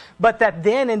sin, but that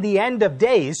then in the end of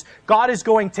days, God is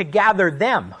going to gather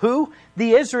them. Who?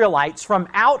 The Israelites from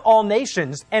out all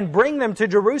nations and bring them to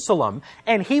Jerusalem,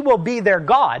 and he will be their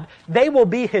God. They will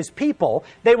be his people.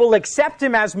 They will accept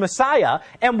him as Messiah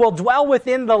and will dwell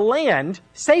within the land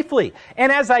safely.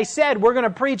 And as I said, we're going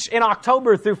to preach in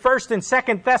October through 1st and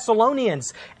 2nd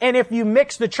Thessalonians. And if you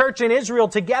mix the church in Israel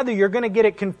together, you're going to get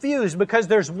it confused, because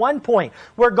there's one point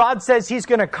where God says he's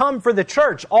going to come for the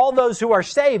church, all those who are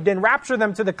saved, and rapture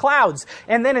them to the clouds.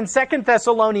 And then in 2nd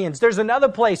Thessalonians, there's another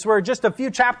place where just a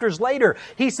few chapters later,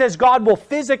 he says God will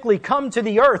physically come to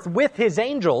the earth with his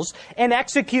angels and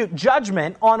execute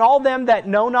judgment on all them that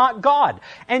know not God.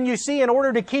 And you see, in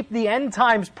order to keep the end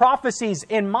times prophecies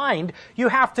in mind, you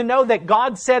have to know that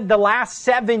God said the last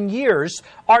 7 years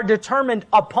are determined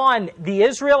upon the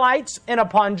Israelites and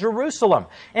upon Jerusalem.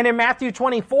 And in Matthew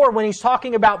 24, when he's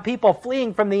talking about people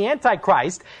fleeing from the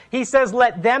Antichrist, he says,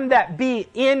 let them that be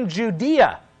in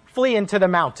Judea flee into the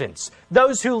mountains,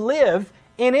 those who live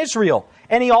in Israel.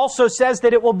 And he also says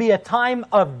that it will be a time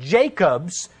of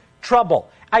Jacob's trouble.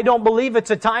 I don't believe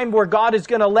it's a time where God is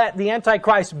going to let the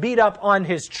Antichrist beat up on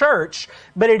his church,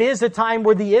 but it is a time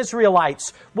where the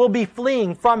Israelites will be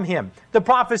fleeing from him. The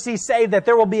prophecies say that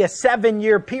there will be a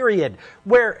 7-year period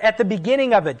where at the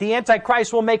beginning of it, the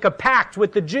Antichrist will make a pact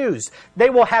with the Jews. They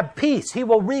will have peace. He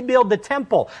will rebuild the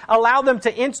temple, allow them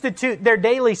to institute their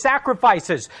daily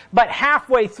sacrifices. But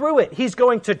halfway through it, he's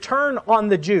going to turn on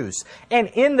the Jews, and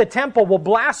in the temple will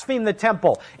blaspheme the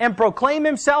temple and proclaim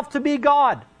himself to be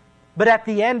God. But at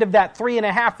the end of that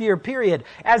 3.5-year period,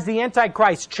 as the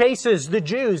Antichrist chases the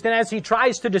Jews and as he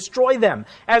tries to destroy them,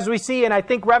 as we see in, I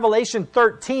think, Revelation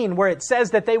 13, where it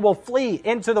says that they will flee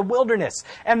into the wilderness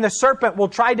and the serpent will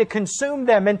try to consume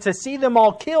them and to see them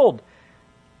all killed,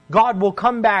 God will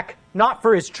come back not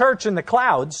for his church in the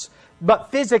clouds, but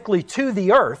physically to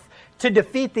the earth to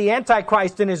defeat the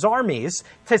Antichrist and his armies,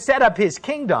 to set up his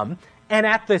kingdom. And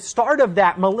at the start of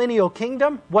that millennial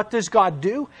kingdom, what does God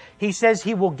do? He says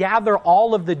he will gather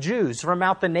all of the Jews from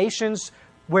out the nations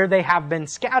where they have been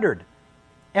scattered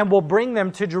and will bring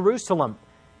them to Jerusalem.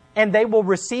 And they will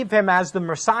receive him as the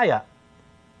Messiah.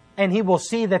 And he will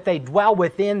see that they dwell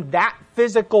within that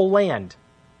physical land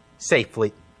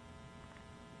safely.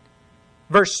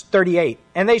 Verse 38,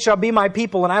 and they shall be my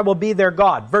people, and I will be their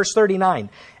God. Verse 39,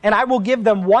 and I will give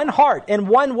them one heart and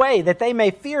one way, that they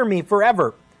may fear me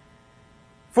forever,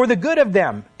 for the good of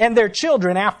them and their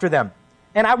children after them.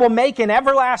 And I will make an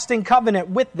everlasting covenant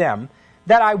with them,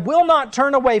 that I will not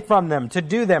turn away from them to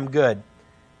do them good.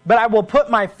 But I will put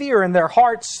my fear in their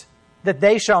hearts, that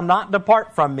they shall not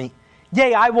depart from me.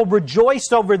 Yea, I will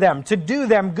rejoice over them to do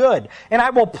them good. And I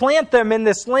will plant them in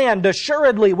this land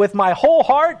assuredly with my whole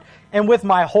heart and with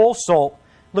my whole soul.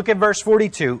 Look at verse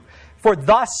 42. For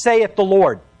thus saith the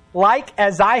Lord, like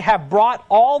as I have brought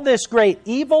all this great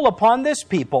evil upon this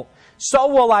people, so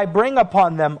will I bring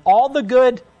upon them all the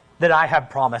good that I have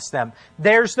promised them.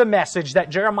 There's the message that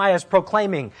Jeremiah is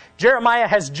proclaiming. Jeremiah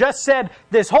has just said,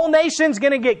 this whole nation's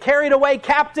going to get carried away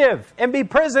captive and be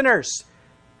prisoners.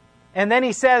 And then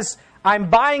he says,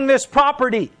 I'm buying this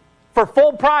property for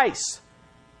full price.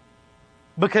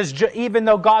 Because even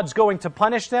though God's going to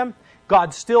punish them,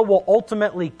 God still will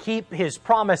ultimately keep his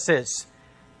promises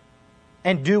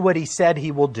and do what he said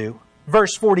he will do.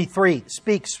 Verse 43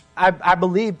 speaks, I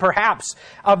believe, perhaps,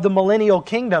 of the millennial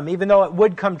kingdom, even though it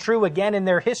would come true again in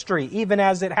their history, even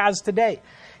as it has today.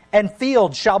 And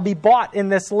fields shall be bought in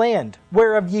this land,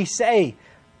 whereof ye say,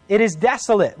 it is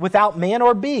desolate, without man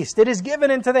or beast. It is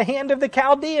given into the hand of the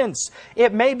Chaldeans.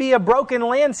 It may be a broken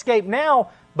landscape now,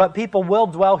 but people will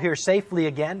dwell here safely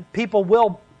again. People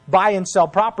will buy and sell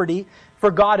property,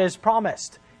 for God has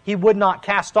promised he would not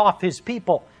cast off his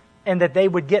people, and that they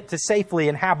would get to safely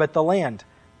inhabit the land.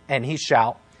 And he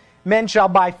shall. Men shall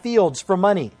buy fields for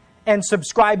money, and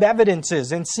subscribe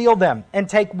evidences, and seal them, and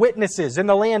take witnesses in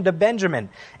the land of Benjamin,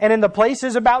 and in the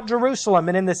places about Jerusalem,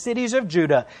 and in the cities of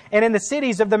Judah, and in the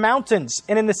cities of the mountains,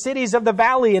 and in the cities of the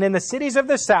valley, and in the cities of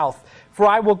the south. For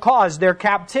I will cause their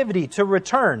captivity to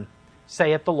return,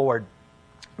 saith the Lord.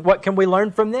 What can we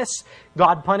learn from this?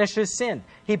 God punishes sin.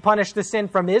 He punished the sin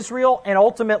from Israel, and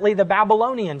ultimately the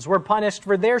Babylonians were punished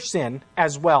for their sin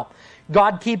as well.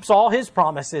 God keeps all his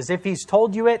promises. If he's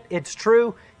told you it, it's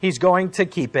true. He's going to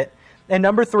keep it. And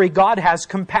number 3, God has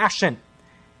compassion,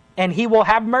 and he will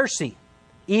have mercy,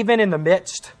 even in the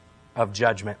midst of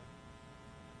judgment.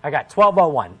 I got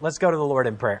 12:01. Let's go to the Lord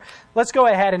in prayer. Let's go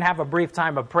ahead and have a brief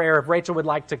time of prayer. If Rachel would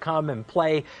like to come and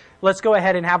play, let's go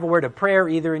ahead and have a word of prayer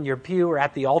either in your pew or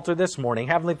at the altar this morning.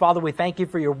 Heavenly Father, we thank you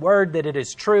for your word, that it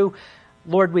is true.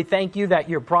 Lord, we thank you that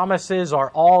your promises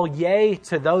are all yea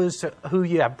to those who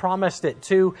you have promised it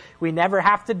to. We never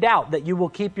have to doubt that you will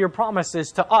keep your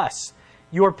promises to us,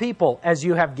 your people, as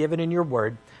you have given in your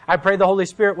word. I pray the Holy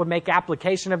Spirit would make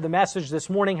application of the message this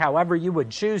morning, however you would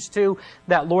choose to,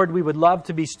 that, Lord, we would love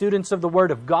to be students of the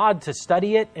Word of God, to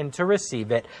study it and to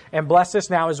receive it. And bless us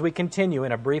now as we continue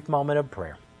in a brief moment of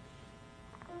prayer.